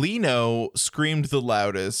 So Lino screamed the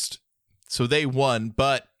loudest, so they won.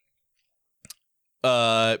 But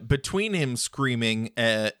between him screaming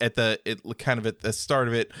at the start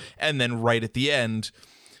of it and then right at the end,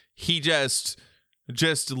 he just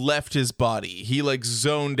left his body. He like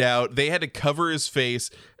zoned out. They had to cover his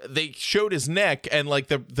face. They showed his neck, and like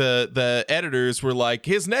the editors were like,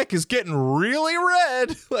 his neck is getting really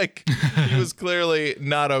red. Like he was clearly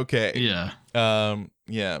not okay. Yeah.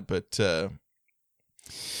 But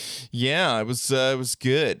it was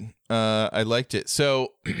good. I liked it.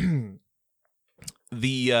 So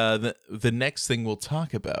the next thing we'll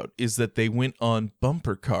talk about is that they went on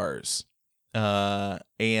bumper cars.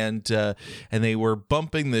 And they were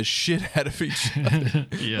bumping the shit out of each other.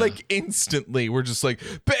 Like instantly. We're just like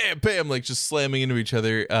bam, bam, like just slamming into each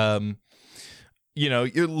other.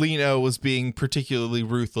 Lino was being particularly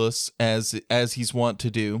ruthless as he's wont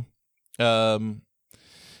to do. And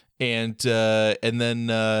then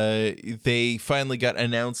they finally got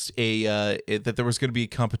announced that there was going to be a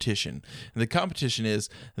competition. And the competition is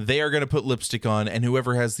they are going to put lipstick on, and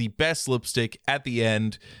whoever has the best lipstick at the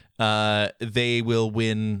end, they will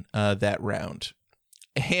win that round.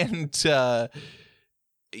 And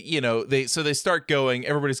they start going.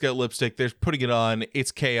 Everybody's got lipstick. They're putting it on.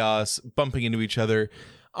 It's chaos, bumping into each other.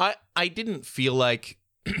 I didn't feel like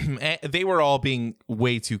they were all being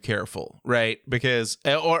way too careful, right? Because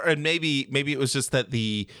maybe it was just that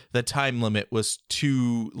the time limit was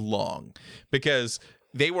too long, because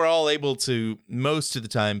they were all able to most of the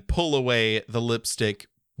time pull away the lipstick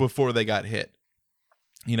before they got hit.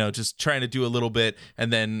 Just trying to do a little bit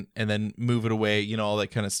and then move it away, all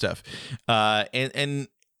that kind of stuff. And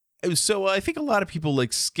So I think a lot of people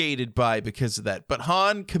like skated by because of that, but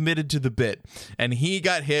Han committed to the bit, and he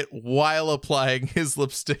got hit while applying his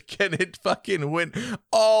lipstick, and it fucking went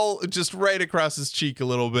all just right across his cheek a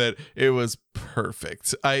little bit. It was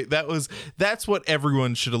perfect. That's what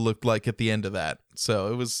everyone should have looked like at the end of that.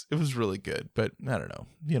 So it was really good, but I don't know,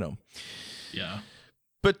 Yeah.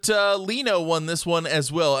 But Lino won this one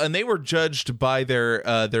as well, and they were judged by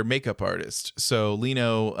their makeup artist. So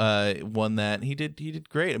Lino won that. He did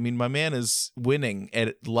great. I mean, my man is winning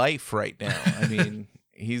at life right now. I mean,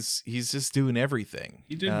 he's just doing everything.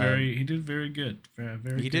 He did very good.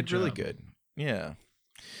 Very he good did really job. good. Yeah.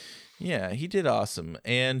 Yeah, he did awesome.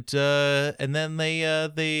 And then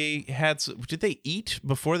they had did they eat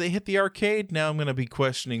before they hit the arcade? Now I'm going to be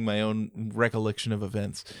questioning my own recollection of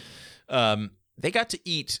events. They got to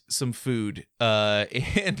eat some food,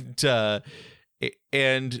 and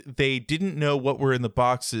they didn't know what were in the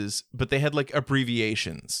boxes, but they had like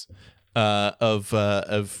abbreviations of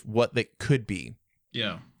what they could be.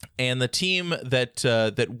 Yeah. And the team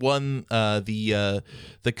that won the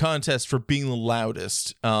contest for being the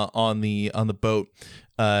loudest on the boat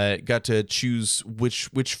got to choose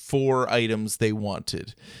which 4 items they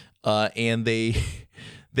wanted, and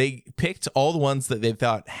they picked all the ones that they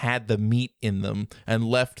thought had the meat in them and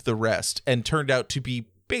left the rest, and turned out to be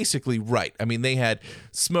basically right. I mean, they had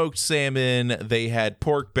smoked salmon, they had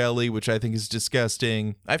pork belly, which I think is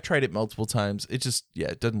disgusting. I've tried it multiple times. It just,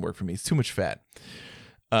 it doesn't work for me. It's too much fat.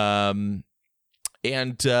 And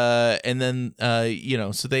then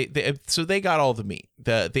so they got all the meat.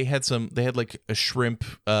 They had like a shrimp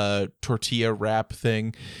tortilla wrap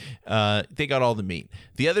thing. They got all the meat.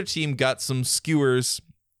 The other team got some skewers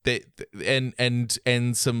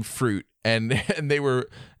and some fruit, and they were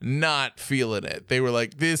not feeling it. They were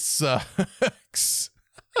like, this sucks.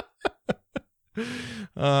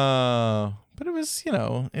 But it was,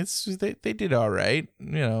 they did all right,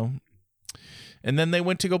 And then they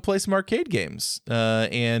went to go play some arcade games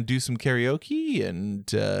and do some karaoke and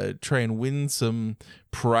try and win some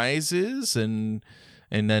prizes. And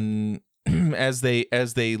then as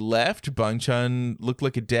they left, Bang-chan looked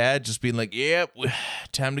like a dad, just being like, "Yep,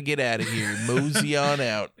 time to get out of here, mosey on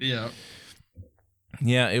out." Yeah,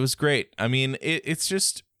 it was great. I mean, it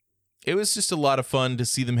was just a lot of fun to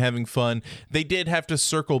see them having fun. They did have to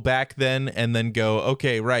circle back then and then go,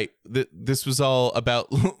 okay, right. This was all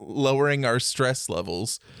about lowering our stress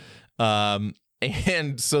levels. And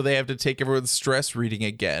so they have to take everyone's stress reading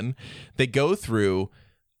again. They go through,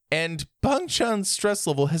 and Bang-chan's stress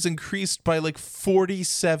level has increased by like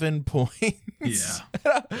 47 points.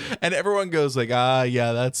 Yeah. And everyone goes like,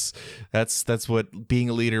 yeah, that's what being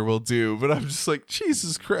a leader will do. But I'm just like,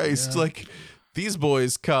 Jesus Christ, like, these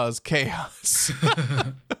boys cause chaos.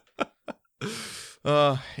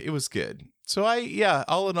 It was good. So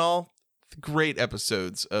all in all, great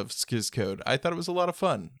episodes of Skiz Code. I thought it was a lot of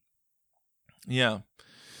fun. Yeah.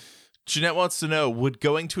 Jeanette wants to know, would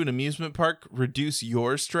going to an amusement park reduce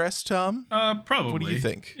your stress, Tom? Probably. What do you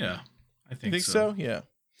think? Yeah, I think so. Yeah.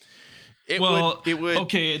 It would.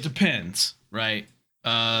 Okay, it depends, right?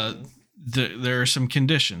 There are some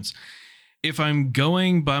conditions. If I'm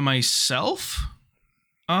going by myself,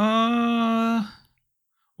 if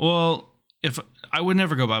I would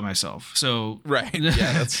never go by myself, so right,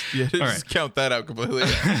 just right. Count that out completely.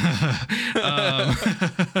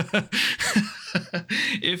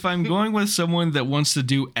 If I'm going with someone that wants to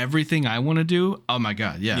do everything I want to do, oh my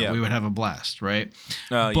god, we would have a blast, right?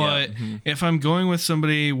 But if I'm going with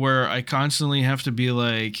somebody where I constantly have to be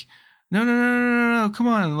like, no, come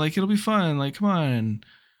on, like it'll be fun, like come on.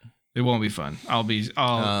 It won't be fun.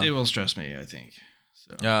 It will stress me, I think.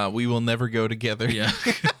 So. We will never go together. Yeah.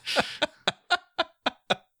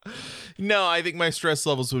 No, I think my stress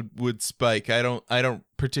levels would spike. I don't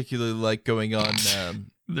particularly like going on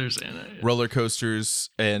there's Anna. Roller coasters,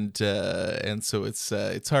 and so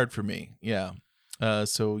it's hard for me. Yeah.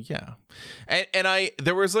 So yeah. And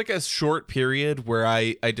there was like a short period where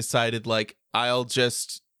I decided like I'll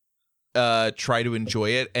just try to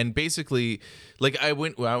enjoy it, and basically like I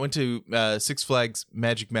went to Six Flags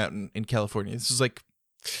Magic Mountain in California. This was like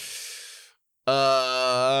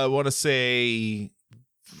I want to say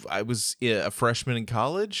I was a freshman in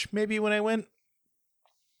college maybe when I went,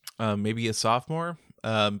 maybe a sophomore,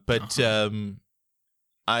 but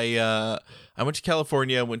I went to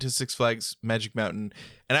California, went to Six Flags Magic Mountain,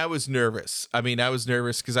 and I was nervous. I mean, I was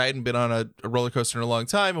nervous because I hadn't been on a roller coaster in a long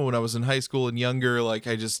time. And when I was in high school and younger, like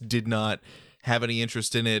I just did not have any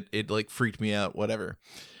interest in it. It like freaked me out, whatever.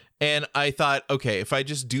 And I thought, okay, if I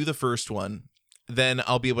just do the first one, then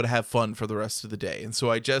I'll be able to have fun for the rest of the day. And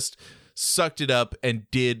so I just sucked it up and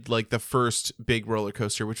did like the first big roller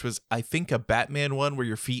coaster, which was I think a Batman one where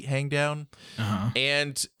your feet hang down.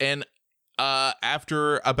 And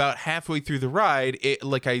after about halfway through the ride,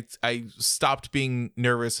 I stopped being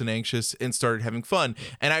nervous and anxious and started having fun.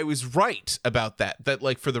 And I was right about that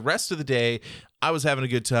like for the rest of the day, I was having a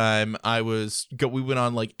good time. We went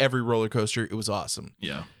on like every roller coaster. It was awesome.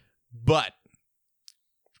 Yeah. But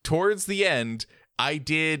towards the end, I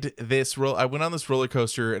went on this roller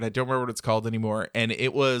coaster and I don't remember what it's called anymore. And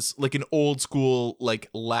it was like an old school, like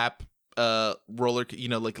lap lap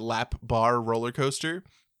bar roller coaster.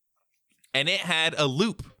 And it had a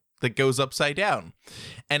loop that goes upside down.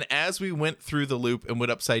 And as we went through the loop and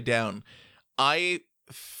went upside down, my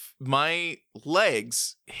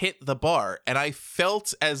legs hit the bar and I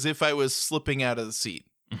felt as if I was slipping out of the seat.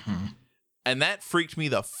 Mm-hmm. And that freaked me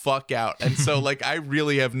the fuck out. And so like, I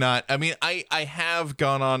really have not, I mean, I have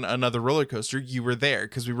gone on another roller coaster. You were there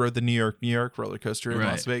because we rode the New York roller coaster in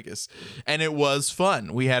Las Vegas, and it was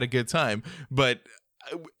fun. We had a good time. But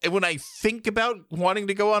when I think about wanting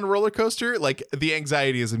to go on a roller coaster, like the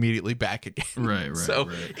anxiety is immediately back again. Right. So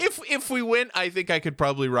if we went, I think I could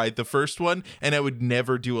probably ride the first one, and I would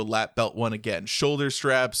never do a lap belt one again. Shoulder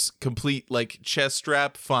straps, complete like chest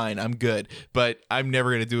strap, fine, I'm good. But I'm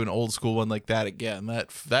never gonna do an old school one like that again.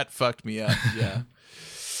 That fucked me up. Yeah.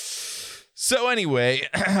 So anyway,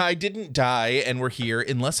 I didn't die, and we're here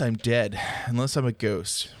unless I'm dead, unless I'm a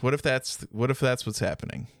ghost. What if that's what's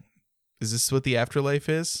happening? Is this what the afterlife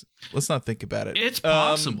is? Let's not think about it. It's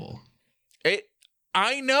possible.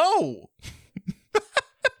 I know.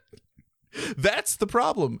 That's the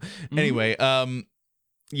problem. Mm-hmm. Anyway,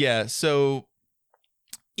 Skiz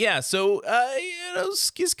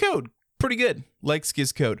Code, pretty good. Like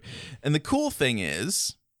Skiz Code. And the cool thing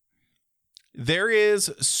is, there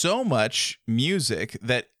is so much music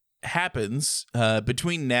that happens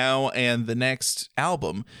between now and the next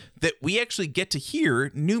album that we actually get to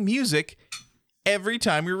hear new music every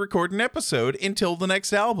time we record an episode until the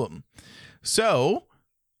next album. So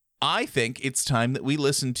I think it's time that we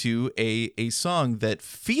listen to a song that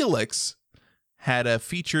Felix had a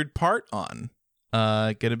featured part on.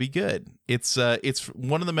 Gonna be good. It's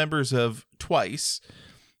one of the members of Twice,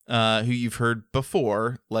 who you've heard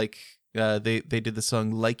before, like they did the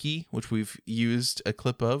song Likey, which we've used a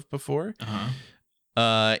clip of before.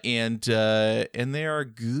 And they are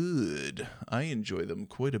good. I enjoy them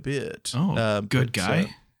quite a bit. Good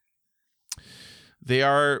guy. They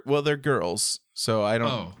are, well, they're girls, so I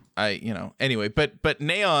don't anyway, but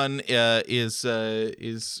Neon is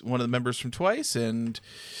one of the members from Twice, and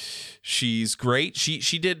she's great.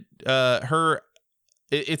 She did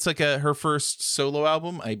it's like her first solo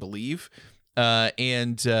album, I believe.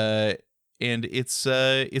 And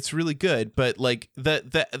it's really good, but like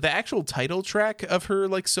the actual title track of her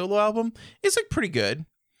like solo album is like pretty good.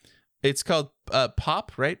 It's called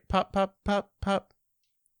Pop, right? Pop.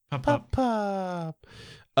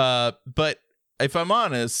 But if I'm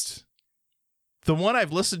honest, the one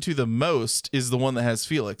I've listened to the most is the one that has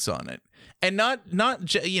Felix on it, and not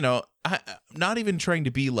even trying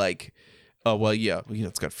to be like, oh well, yeah,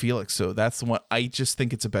 it's got Felix, so that's the one. I just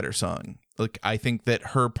think it's a better song. Like, I think that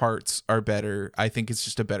her parts are better. I think it's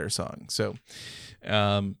just a better song. So,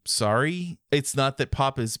 sorry. It's not that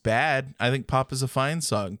Pop is bad. I think Pop is a fine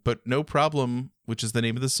song, but No Problem, which is the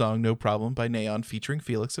name of the song, No Problem by Neon featuring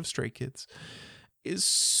Felix of Stray Kids, is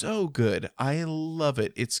so good. I love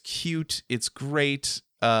it. It's cute. It's great.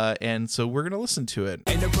 And so we're going to listen to it.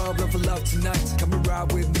 Ain't no problem for love tonight. Come and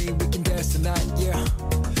ride with me. We can dance tonight. Yeah.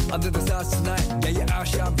 Under the stars tonight. Yeah, you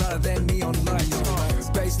outshine brighter than neon lights.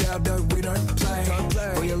 Spaced out, no, we don't play.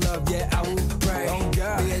 For your love, yeah, I will pray. Oh,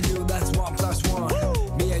 God. Me and you, that's 1+1.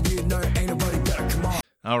 Woo. Me and you, no, ain't nobody better. Come on.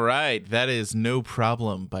 All right. That is No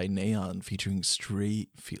Problem by Neon featuring Stray...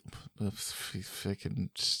 I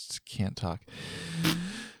can't talk.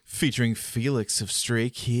 Featuring Felix of Stray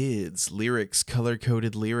Kids. Lyrics,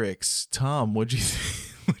 color-coded lyrics. Tom, what'd you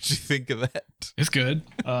think of that? It's good.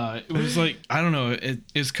 It was like, I don't know,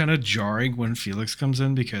 it's kind of jarring when Felix comes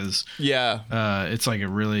in because it's like a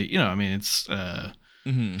really, it's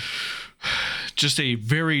just a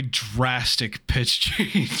very drastic pitch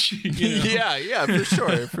change. Yeah,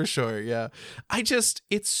 for sure. Yeah.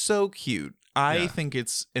 It's so cute. I think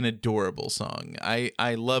it's an adorable song.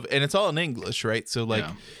 I love, and it's all in English, right? So like,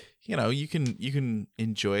 you can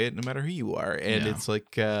enjoy it no matter who you are. And it's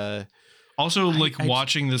like, also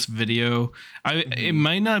watching this video, it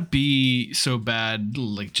might not be so bad,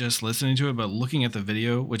 like just listening to it, but looking at the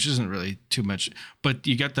video, which isn't really too much, but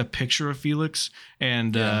you got the picture of Felix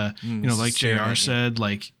and, like JR said,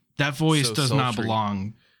 like that voice does not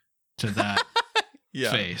belong to that.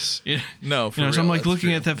 face. No, so I'm like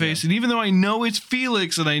looking at that face, and even though I know it's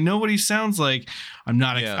Felix and I know what he sounds like, I'm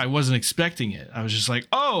not. I wasn't expecting it. I was just like,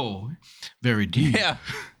 oh, very deep.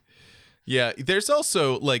 Yeah. There's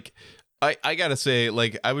also like, I gotta say,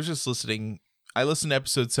 like, I was just listening. I listened to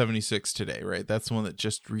episode 76 today, right? That's the one that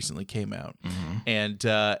just recently came out, and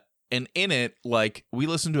in it, like, we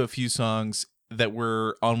listened to a few songs that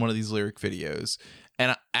were on one of these lyric videos.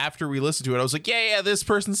 And after we listened to it, I was like, yeah, this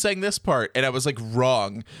person sang this part. And I was like,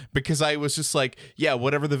 wrong, because I was just like, yeah,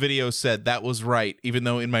 whatever the video said, that was right. Even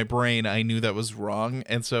though in my brain, I knew that was wrong.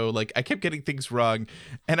 And so like, I kept getting things wrong.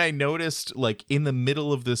 And I noticed like in the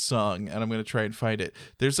middle of this song, and I'm going to try and find it,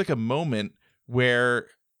 there's like a moment where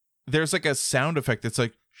there's like a sound effect that's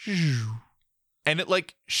like, and it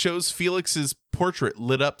like shows Felix's portrait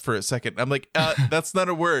lit up for a second. I'm like, that's not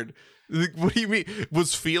a word. What do you mean?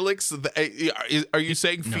 Was Felix? Are you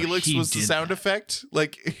saying Felix was the sound effect?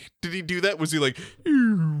 Like, did he do that? Was he like,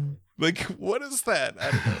 what is that?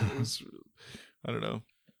 I don't know. I don't know.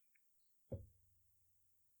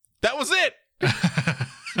 That was it.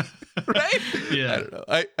 Right? Yeah. I don't know.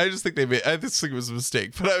 I just think this thing was a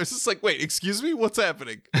mistake. But I was just like, wait, excuse me? What's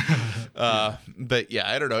happening? But yeah,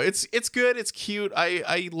 I don't know. It's good. It's cute.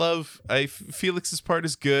 I love Felix's part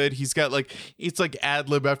is good. He's got like, it's like ad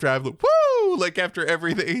lib after ad lib. Woo! Like after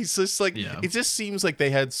everything. He's just like, it just seems like they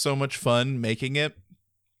had so much fun making it.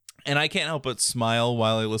 And I can't help but smile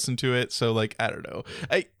while I listen to it. So like, I don't know.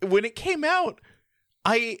 When it came out,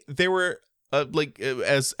 there were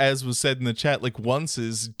as was said in the chat, like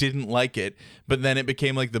Onces didn't like it, but then it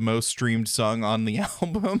became like the most streamed song on the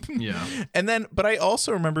album. Yeah. And then, but I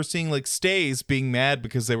also remember seeing like Stays being mad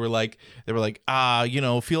because they were like,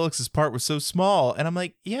 Felix's part was so small. And I'm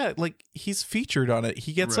like, yeah, like he's featured on it.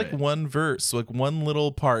 He gets like one verse, like one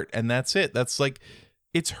little part, and that's it. That's like,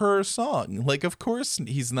 it's her song. Like, of course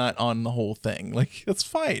he's not on the whole thing. Like, that's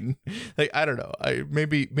fine. Like, I don't know. I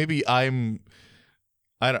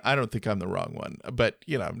don't think I'm the wrong one, but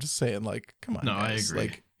I'm just saying, like, come on. No, guys. I agree.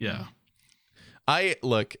 Like, yeah. I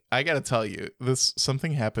gotta tell you,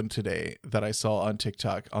 something happened today that I saw on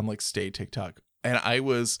TikTok, on like Stay TikTok, and I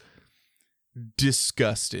was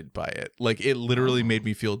disgusted by it. Like, it literally made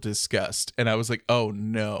me feel disgust, and I was like, oh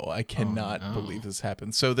no, I cannot believe this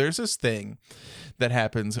happened. So there's this thing that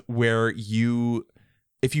happens where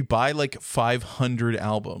if you buy like 500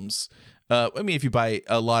 albums. If you buy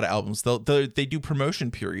a lot of albums, they do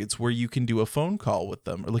promotion periods where you can do a phone call with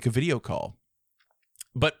them or like a video call.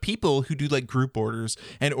 But people who do like group orders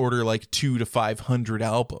and order like 200 to 500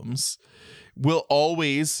 albums will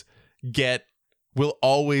always get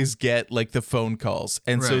like the phone calls.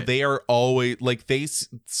 And so they are always like,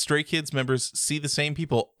 Stray Kids members see the same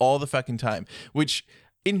people all the fucking time, which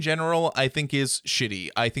in general, I think is shitty.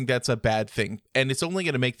 I think that's a bad thing. And it's only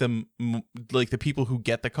going to make them, like the people who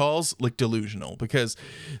get the calls, like delusional, because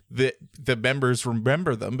the members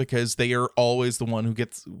remember them because they are always the ones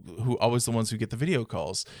who get the video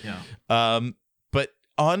calls. Yeah. But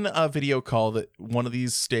on a video call that one of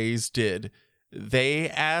these Stays did, they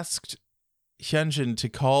asked Hyunjin to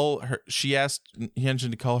call her. She asked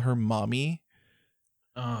Hyunjin to call her mommy.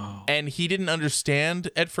 Oh. And he didn't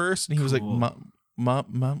understand at first. And he was like,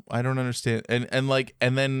 Mom, I don't understand. And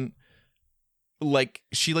then like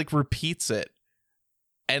she like repeats it,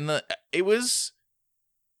 and it was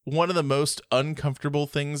one of the most uncomfortable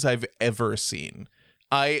things I've ever seen.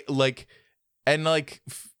 He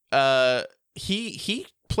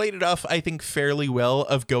played it off, I think, fairly well,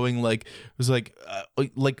 of going like, it was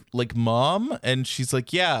like mom, and she's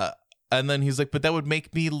like, yeah. And then he's like, but that would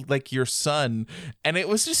make me like your son. And it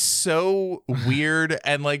was just so weird.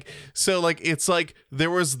 And like, so like, it's like, there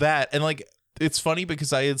was that. And like, it's funny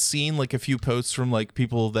because I had seen like a few posts from like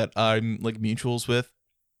people that I'm like mutuals with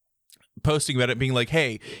posting about it, being like,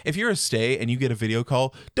 hey, if you're a Stay and you get a video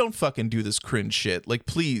call, don't fucking do this cringe shit. Like,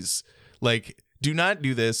 please, like, do not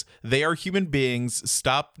do this. They are human beings.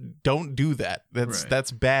 Stop. Don't do that.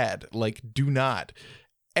 That's bad. Like, do not.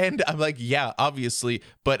 And I'm like, yeah, obviously.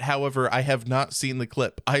 But however, I have not seen the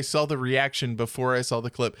clip. I saw the reaction before I saw the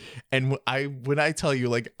clip. And when I tell you,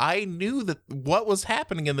 like, I knew that what was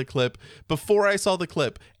happening in the clip before I saw the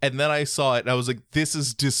clip. And then I saw it and I was like, this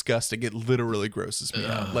is disgusting. It literally grosses me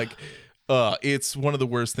out. Like, it's one of the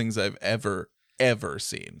worst things I've ever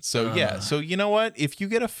seen. So yeah. So you know what? If you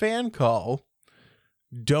get a fan call,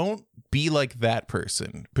 don't be like that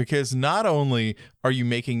person, because not only are you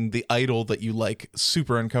making the idol that you like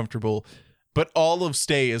super uncomfortable, but all of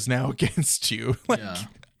Stay is now against you. Like,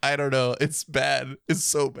 I don't know. It's bad. It's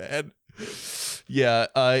so bad. Yeah.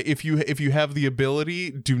 If you have the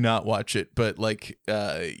ability, do not watch it. But like,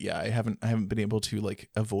 I haven't been able to like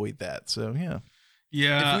avoid that. So yeah.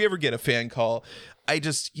 Yeah. If we ever get a fan call, I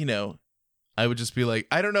just, I would just be like,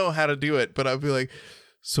 I don't know how to do it, but I'd be like,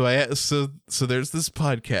 so there's this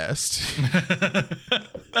podcast.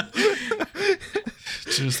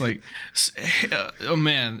 Just like, oh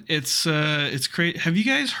man, it's great. Have you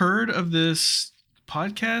guys heard of this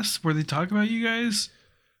podcast where they talk about you guys?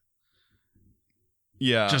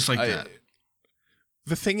 Yeah. Just like that.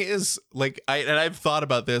 The thing is, like, I've thought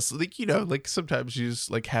about this, like, like sometimes you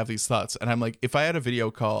just like have these thoughts, and I'm like, if I had a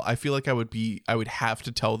video call, I feel like I would have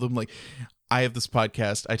to tell them, like, I have this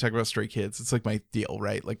podcast, I talk about stray kids. It's like my deal,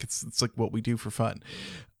 right? Like it's like what we do for fun.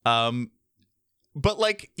 But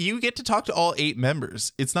like you get to talk to all 8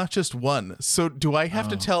 members. It's not just one. So do I have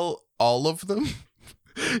to tell all of them?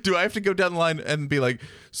 Do I have to go down the line and be like,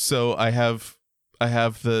 so I have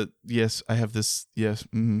the, yes, I have this, yes,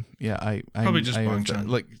 yeah, I probably just Bong Joon.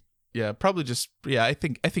 Like, yeah, probably just, yeah, I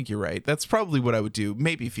think you're right. That's probably what I would do.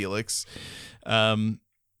 Maybe Felix.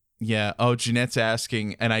 Yeah. Oh, Jeanette's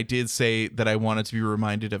asking, and I did say that I wanted to be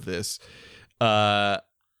reminded of this. I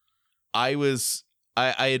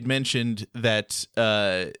had mentioned that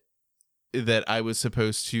that I was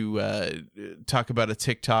supposed to talk about a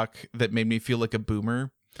TikTok that made me feel like a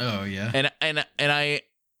boomer. Oh yeah.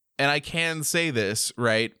 And I can say this,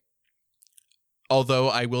 right? Although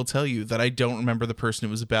I will tell you that I don't remember the person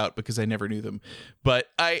it was about because I never knew them. But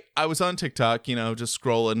I was on TikTok, just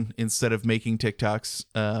scrolling instead of making TikToks.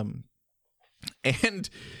 And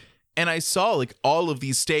I saw like all of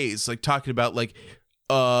these stays like talking about like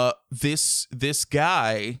this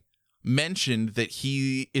guy mentioned that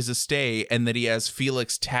he is a stay and that he has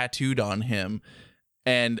Felix tattooed on him.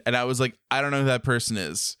 And I was like, I don't know who that person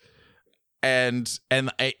is. And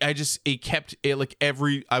I just, it kept it like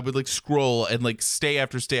I would like scroll and like stay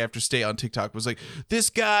after stay after stay on TikTok was like, this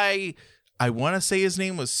guy, I want to say his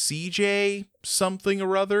name was CJ something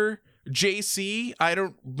or other, JC.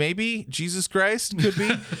 Maybe Jesus Christ could be.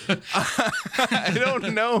 I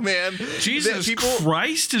don't know, man. Jesus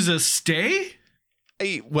Christ is a stay?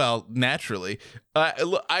 Well, naturally.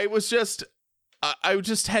 I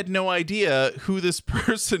just had no idea who this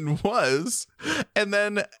person was, and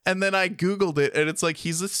then I googled it, and it's like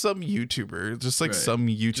he's some YouTuber, just like some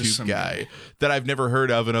YouTube guy that I've never heard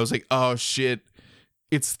of, and I was like, oh shit,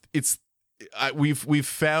 we've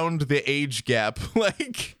found the age gap.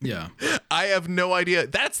 Like, yeah, I have no idea.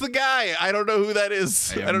 That's the guy. I don't know who that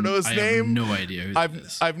is. I don't know his name. I have no idea who that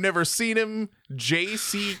is. I've never seen him.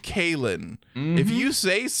 JC Kalen. Mm-hmm. If you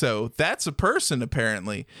say so, that's a person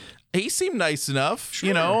apparently. He seemed nice enough,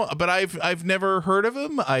 sure. But I've never heard of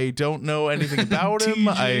him. I don't know anything about him.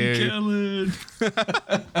 But I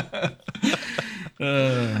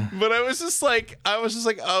was just like,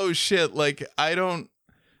 oh shit, like I don't,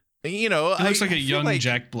 he looks like a young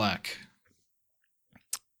Jack Black.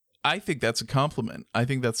 I think that's a compliment. I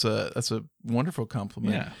think that's a wonderful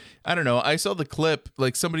compliment. Yeah. I don't know. I saw the clip,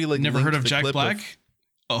 like somebody like never heard of Jack Black.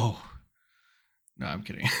 Oh, no, I'm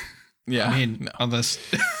kidding. Yeah, I mean, unless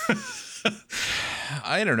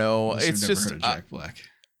I don't know. It's just heard of Jack Black.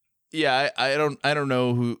 Yeah, I don't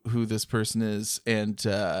know who this person is, and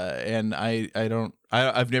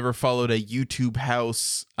I've never followed a YouTube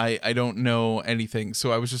house. I don't know anything,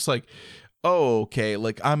 so I was just like, oh, okay,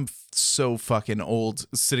 like I'm so fucking old,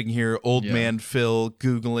 sitting here, old man Phil,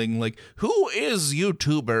 googling like, who is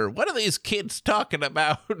YouTuber? What are these kids talking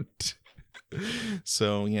about?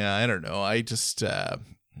 So yeah, I don't know. I just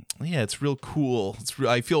it's real cool.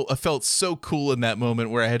 I felt so cool in that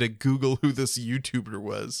moment where I had to Google who this YouTuber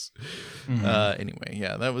was. Mm-hmm. Anyway,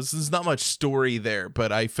 yeah, there's not much story there,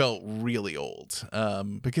 but I felt really old.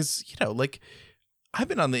 Because, like I've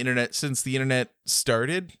been on the internet since the internet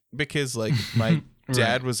started, because like my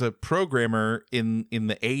dad was a programmer in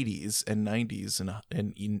the 80s and 90s and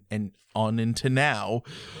on into now.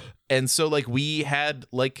 And so like we had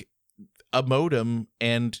like a modem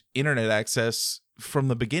and internet access from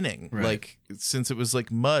the beginning, like since it was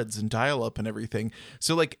like MUDs and dial-up and everything.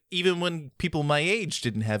 So like even when people my age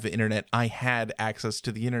didn't have internet, I had access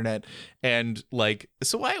to the internet, and like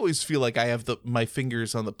so I always feel like I have my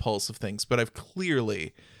fingers on the pulse of things, but I've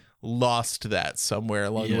clearly lost that somewhere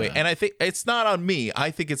along the way. And I think it's not on me.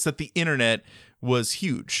 I think it's that the internet was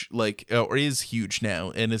huge, like, or is huge now,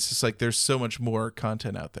 and it's just like there's so much more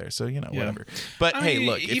content out there, so whatever. But hey,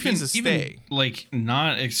 look, if he's a stay, like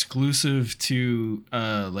not exclusive to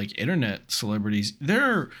like internet celebrities,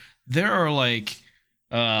 there are like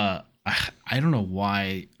I don't know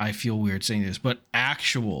why I feel weird saying this, but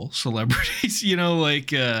actual celebrities, like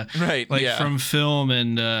from film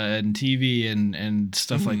and TV and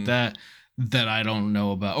stuff like that that I don't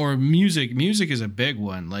know about. Or music is a big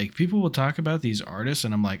one. Like people will talk about these artists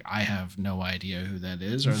and I'm like, I have no idea who that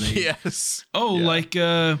is. Are they Yes. Oh, Yeah. like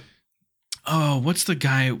what's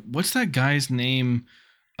that guy's name?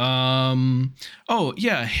 Oh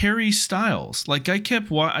yeah, Harry Styles. Like I kept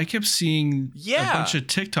seeing a bunch of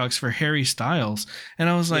TikToks for Harry Styles, and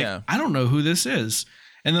I was like, I don't know who this is.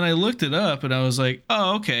 And then I looked it up, and I was like,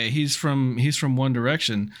 oh okay, he's from One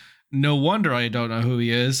Direction. No wonder I don't know who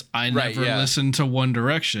he is. I never listened to One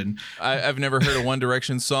Direction. I've never heard a One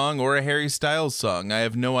Direction song or a Harry Styles song. I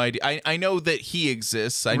have no idea. I know that he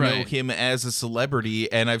exists. I know him as a celebrity,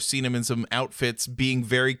 and I've seen him in some outfits being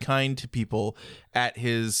very kind to people at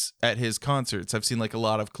his concerts. I've seen like a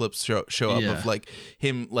lot of clips show up of like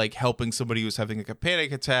him like helping somebody who's having like a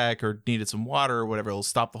panic attack or needed some water or whatever. He'll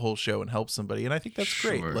stop the whole show and help somebody, and I think that's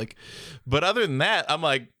great. Like, but other than that, I'm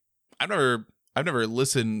like, I've never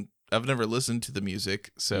listened to the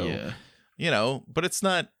music, so you know, but it's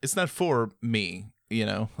not for me, you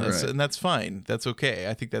know, and that's fine. That's okay.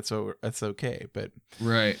 I think that's okay. But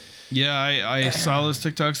I saw those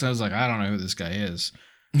TikToks and I was like, I don't know who this guy is.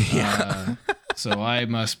 So I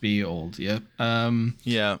must be old. Yep.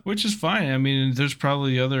 Which is fine. I mean, there's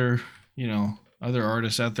probably other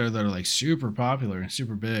artists out there that are like super popular and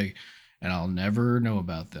super big, and I'll never know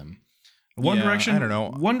about them. One Direction, I don't know.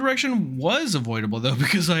 One Direction was avoidable though,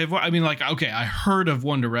 because I heard of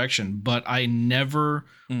One Direction, but I never,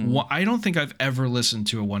 I don't think I've ever listened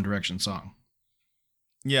to a One Direction song.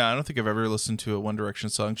 Yeah, I don't think I've ever listened to a One Direction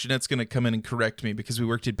song. Jeanette's going to come in and correct me because we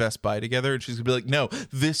worked at Best Buy together, and she's going to be like, no,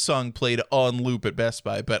 this song played on loop at Best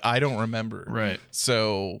Buy, but I don't remember. Right.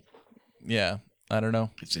 So, yeah, I don't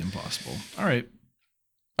know. It's impossible. All right.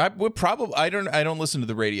 I would probably. I don't listen to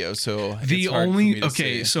the radio, so the only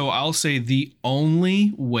so I'll say the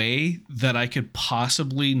only way that I could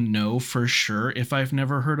possibly know for sure if I've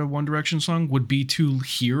never heard a One Direction song would be to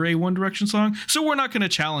hear a One Direction song. So we're not going to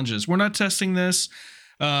challenge this. We're not testing this.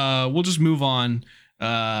 We'll just move on.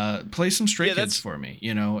 Play some Stray Kids for me,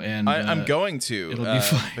 you know. And I'm going to. It'll be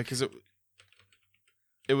fine because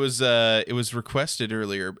it was requested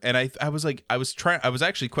earlier, and I was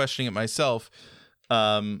actually questioning it myself.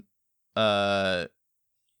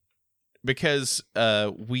 Because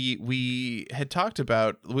we had talked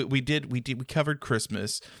about we covered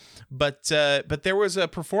Christmas, but there was a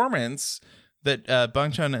performance that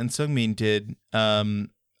Bangchan and Seungmin did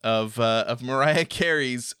of Mariah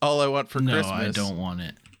Carey's "All I Want for Christmas." No, I don't want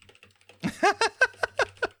it.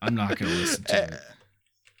 I'm not gonna listen to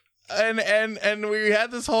it. And we had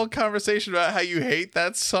this whole conversation about how you hate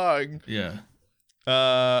that song. Yeah.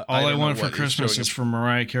 All I Want for Christmas is for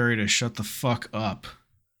Mariah Carey to shut the fuck up.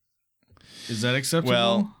 Is that acceptable?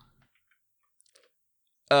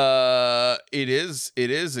 Well, it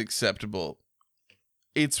is acceptable.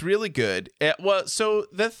 It's really good. So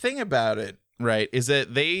the thing about it, right, is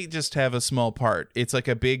that they just have a small part. It's like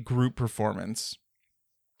a big group performance.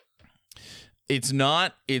 It's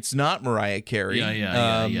not Mariah Carey.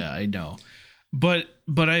 Yeah, I know.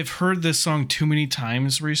 But I've heard this song too many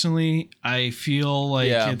times recently. I feel like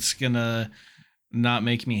it's gonna not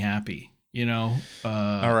make me happy, you know.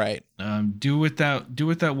 All right. Do what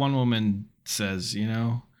that one woman says, you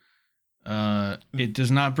know. It does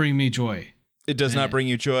not bring me joy. It does not bring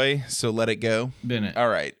you joy, so let it go. Bennett. All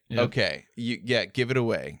right. Yep. Okay. Give it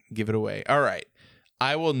away. Give it away. All right.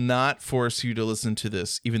 I will not force you to listen to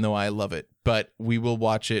this, even though I love it. But we will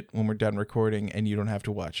watch it when we're done recording, and you don't have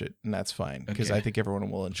to watch it, and that's fine because I think everyone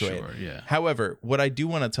will enjoy it. Yeah. However, what I do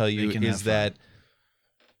want to tell you is that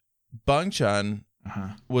Bangchan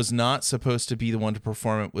was not supposed to be the one to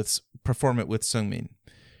perform it with Seungmin.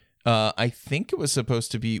 I think it was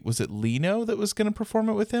supposed to be, was it Lino that was going to perform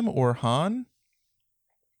it with him or Han?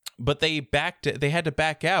 But they had to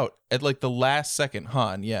back out at like the last second.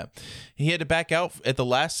 Han, yeah. He had to back out at the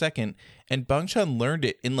last second, and Bangchan learned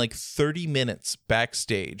it in like 30 minutes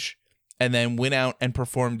backstage and then went out and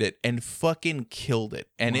performed it and fucking killed it.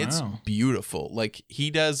 And it's beautiful. Like,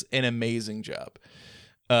 he does an amazing job.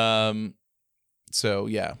 So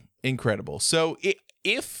yeah, incredible. So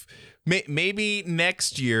if maybe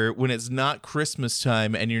next year when it's not Christmas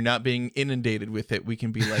time and you're not being inundated with it, we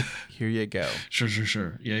can be like, here you go.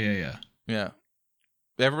 Sure. Yeah.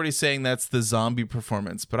 Everybody's saying that's the zombie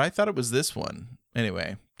performance, but I thought it was this one.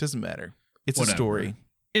 Anyway, doesn't matter. It's a story.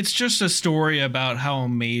 It's just a story about how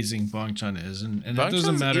amazing Bangchan is, and it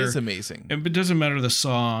doesn't matter. Is amazing. It doesn't matter the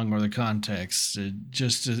song or the context. It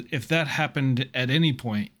just if that happened at any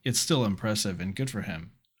point, it's still impressive and good for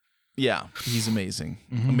him. Yeah, he's amazing.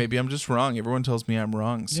 Maybe I'm just wrong. Everyone tells me I'm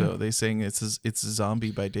wrong, so they saying it's a zombie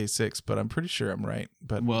by day 6, but I'm pretty sure I'm right.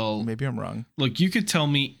 But maybe I'm wrong. Look, you could tell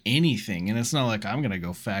me anything, and it's not like I'm gonna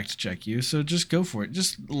go fact check you. So just go for it.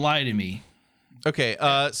 Just lie to me. Okay,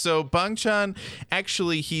 so Bang Chan,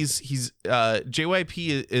 actually, he's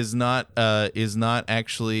JYP is not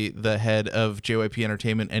actually the head of JYP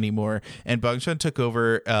Entertainment anymore, and Bang Chan took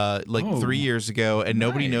over 3 years ago, and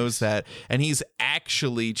nobody knows that, and he's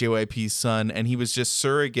actually JYP's son, and he was just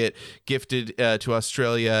surrogate gifted to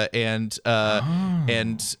Australia, and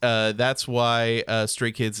that's why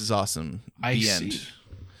Stray Kids is awesome. I see.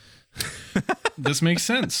 This makes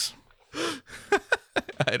sense.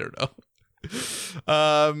 I don't know.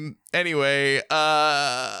 Anyway,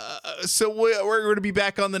 so we're going to be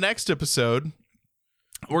back on the next episode.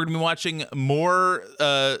 We're going to be watching more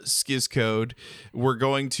Skiz Code.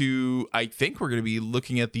 I think we're going to be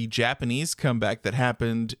looking at the Japanese comeback that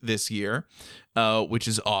happened this year, which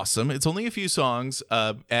is awesome. It's only a few songs,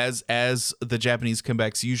 as the Japanese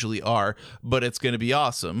comebacks usually are, but it's going to be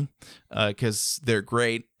awesome because they're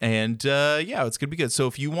great. And it's going to be good. So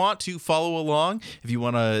if you want to follow along, if you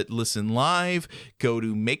want to listen live, go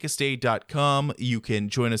to makeastay.com. You can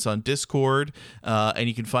join us on Discord, and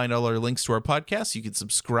you can find all our links to our podcast. You can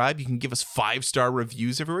subscribe. You can give us 5-star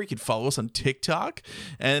reviews everywhere. You can follow us on TikTok.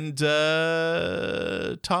 And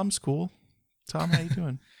Tom's cool. Tom, how you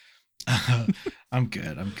doing? I'm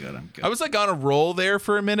good. I was like on a roll there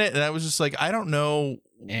for a minute, and I was just like, I don't know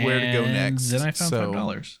where to go next. Then I found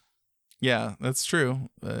 $5. Yeah, that's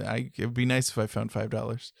true. It would be nice if I found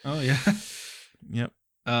 $5. Oh yeah. Yep.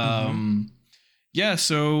 Yeah.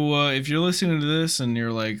 So if you're listening to this and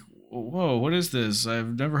you're like, "Whoa, what is this?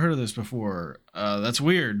 I've never heard of this before." That's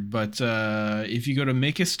weird. But if you go to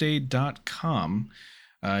makeastay.com,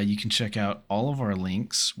 you can check out all of our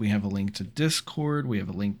links. We have a link to Discord. We have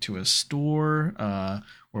a link to a store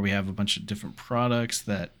where we have a bunch of different products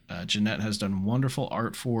that Jeanette has done wonderful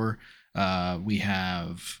art for. We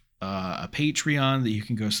have a Patreon that you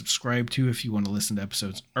can go subscribe to if you want to listen to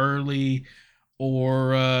episodes early,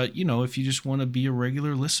 or if you just want to be a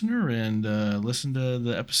regular listener and listen to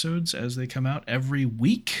the episodes as they come out every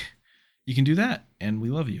week. You can do that, and we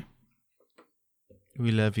love you.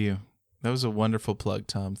 We love you. That was a wonderful plug,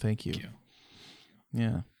 Tom. Thank you.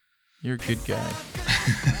 Yeah. You're a good guy.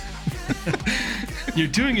 You're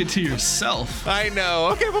doing it to yourself. I know.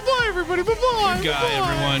 Okay, bye-bye, everybody. Bye-bye. Good guy,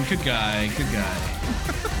 everyone. Good guy. Good guy.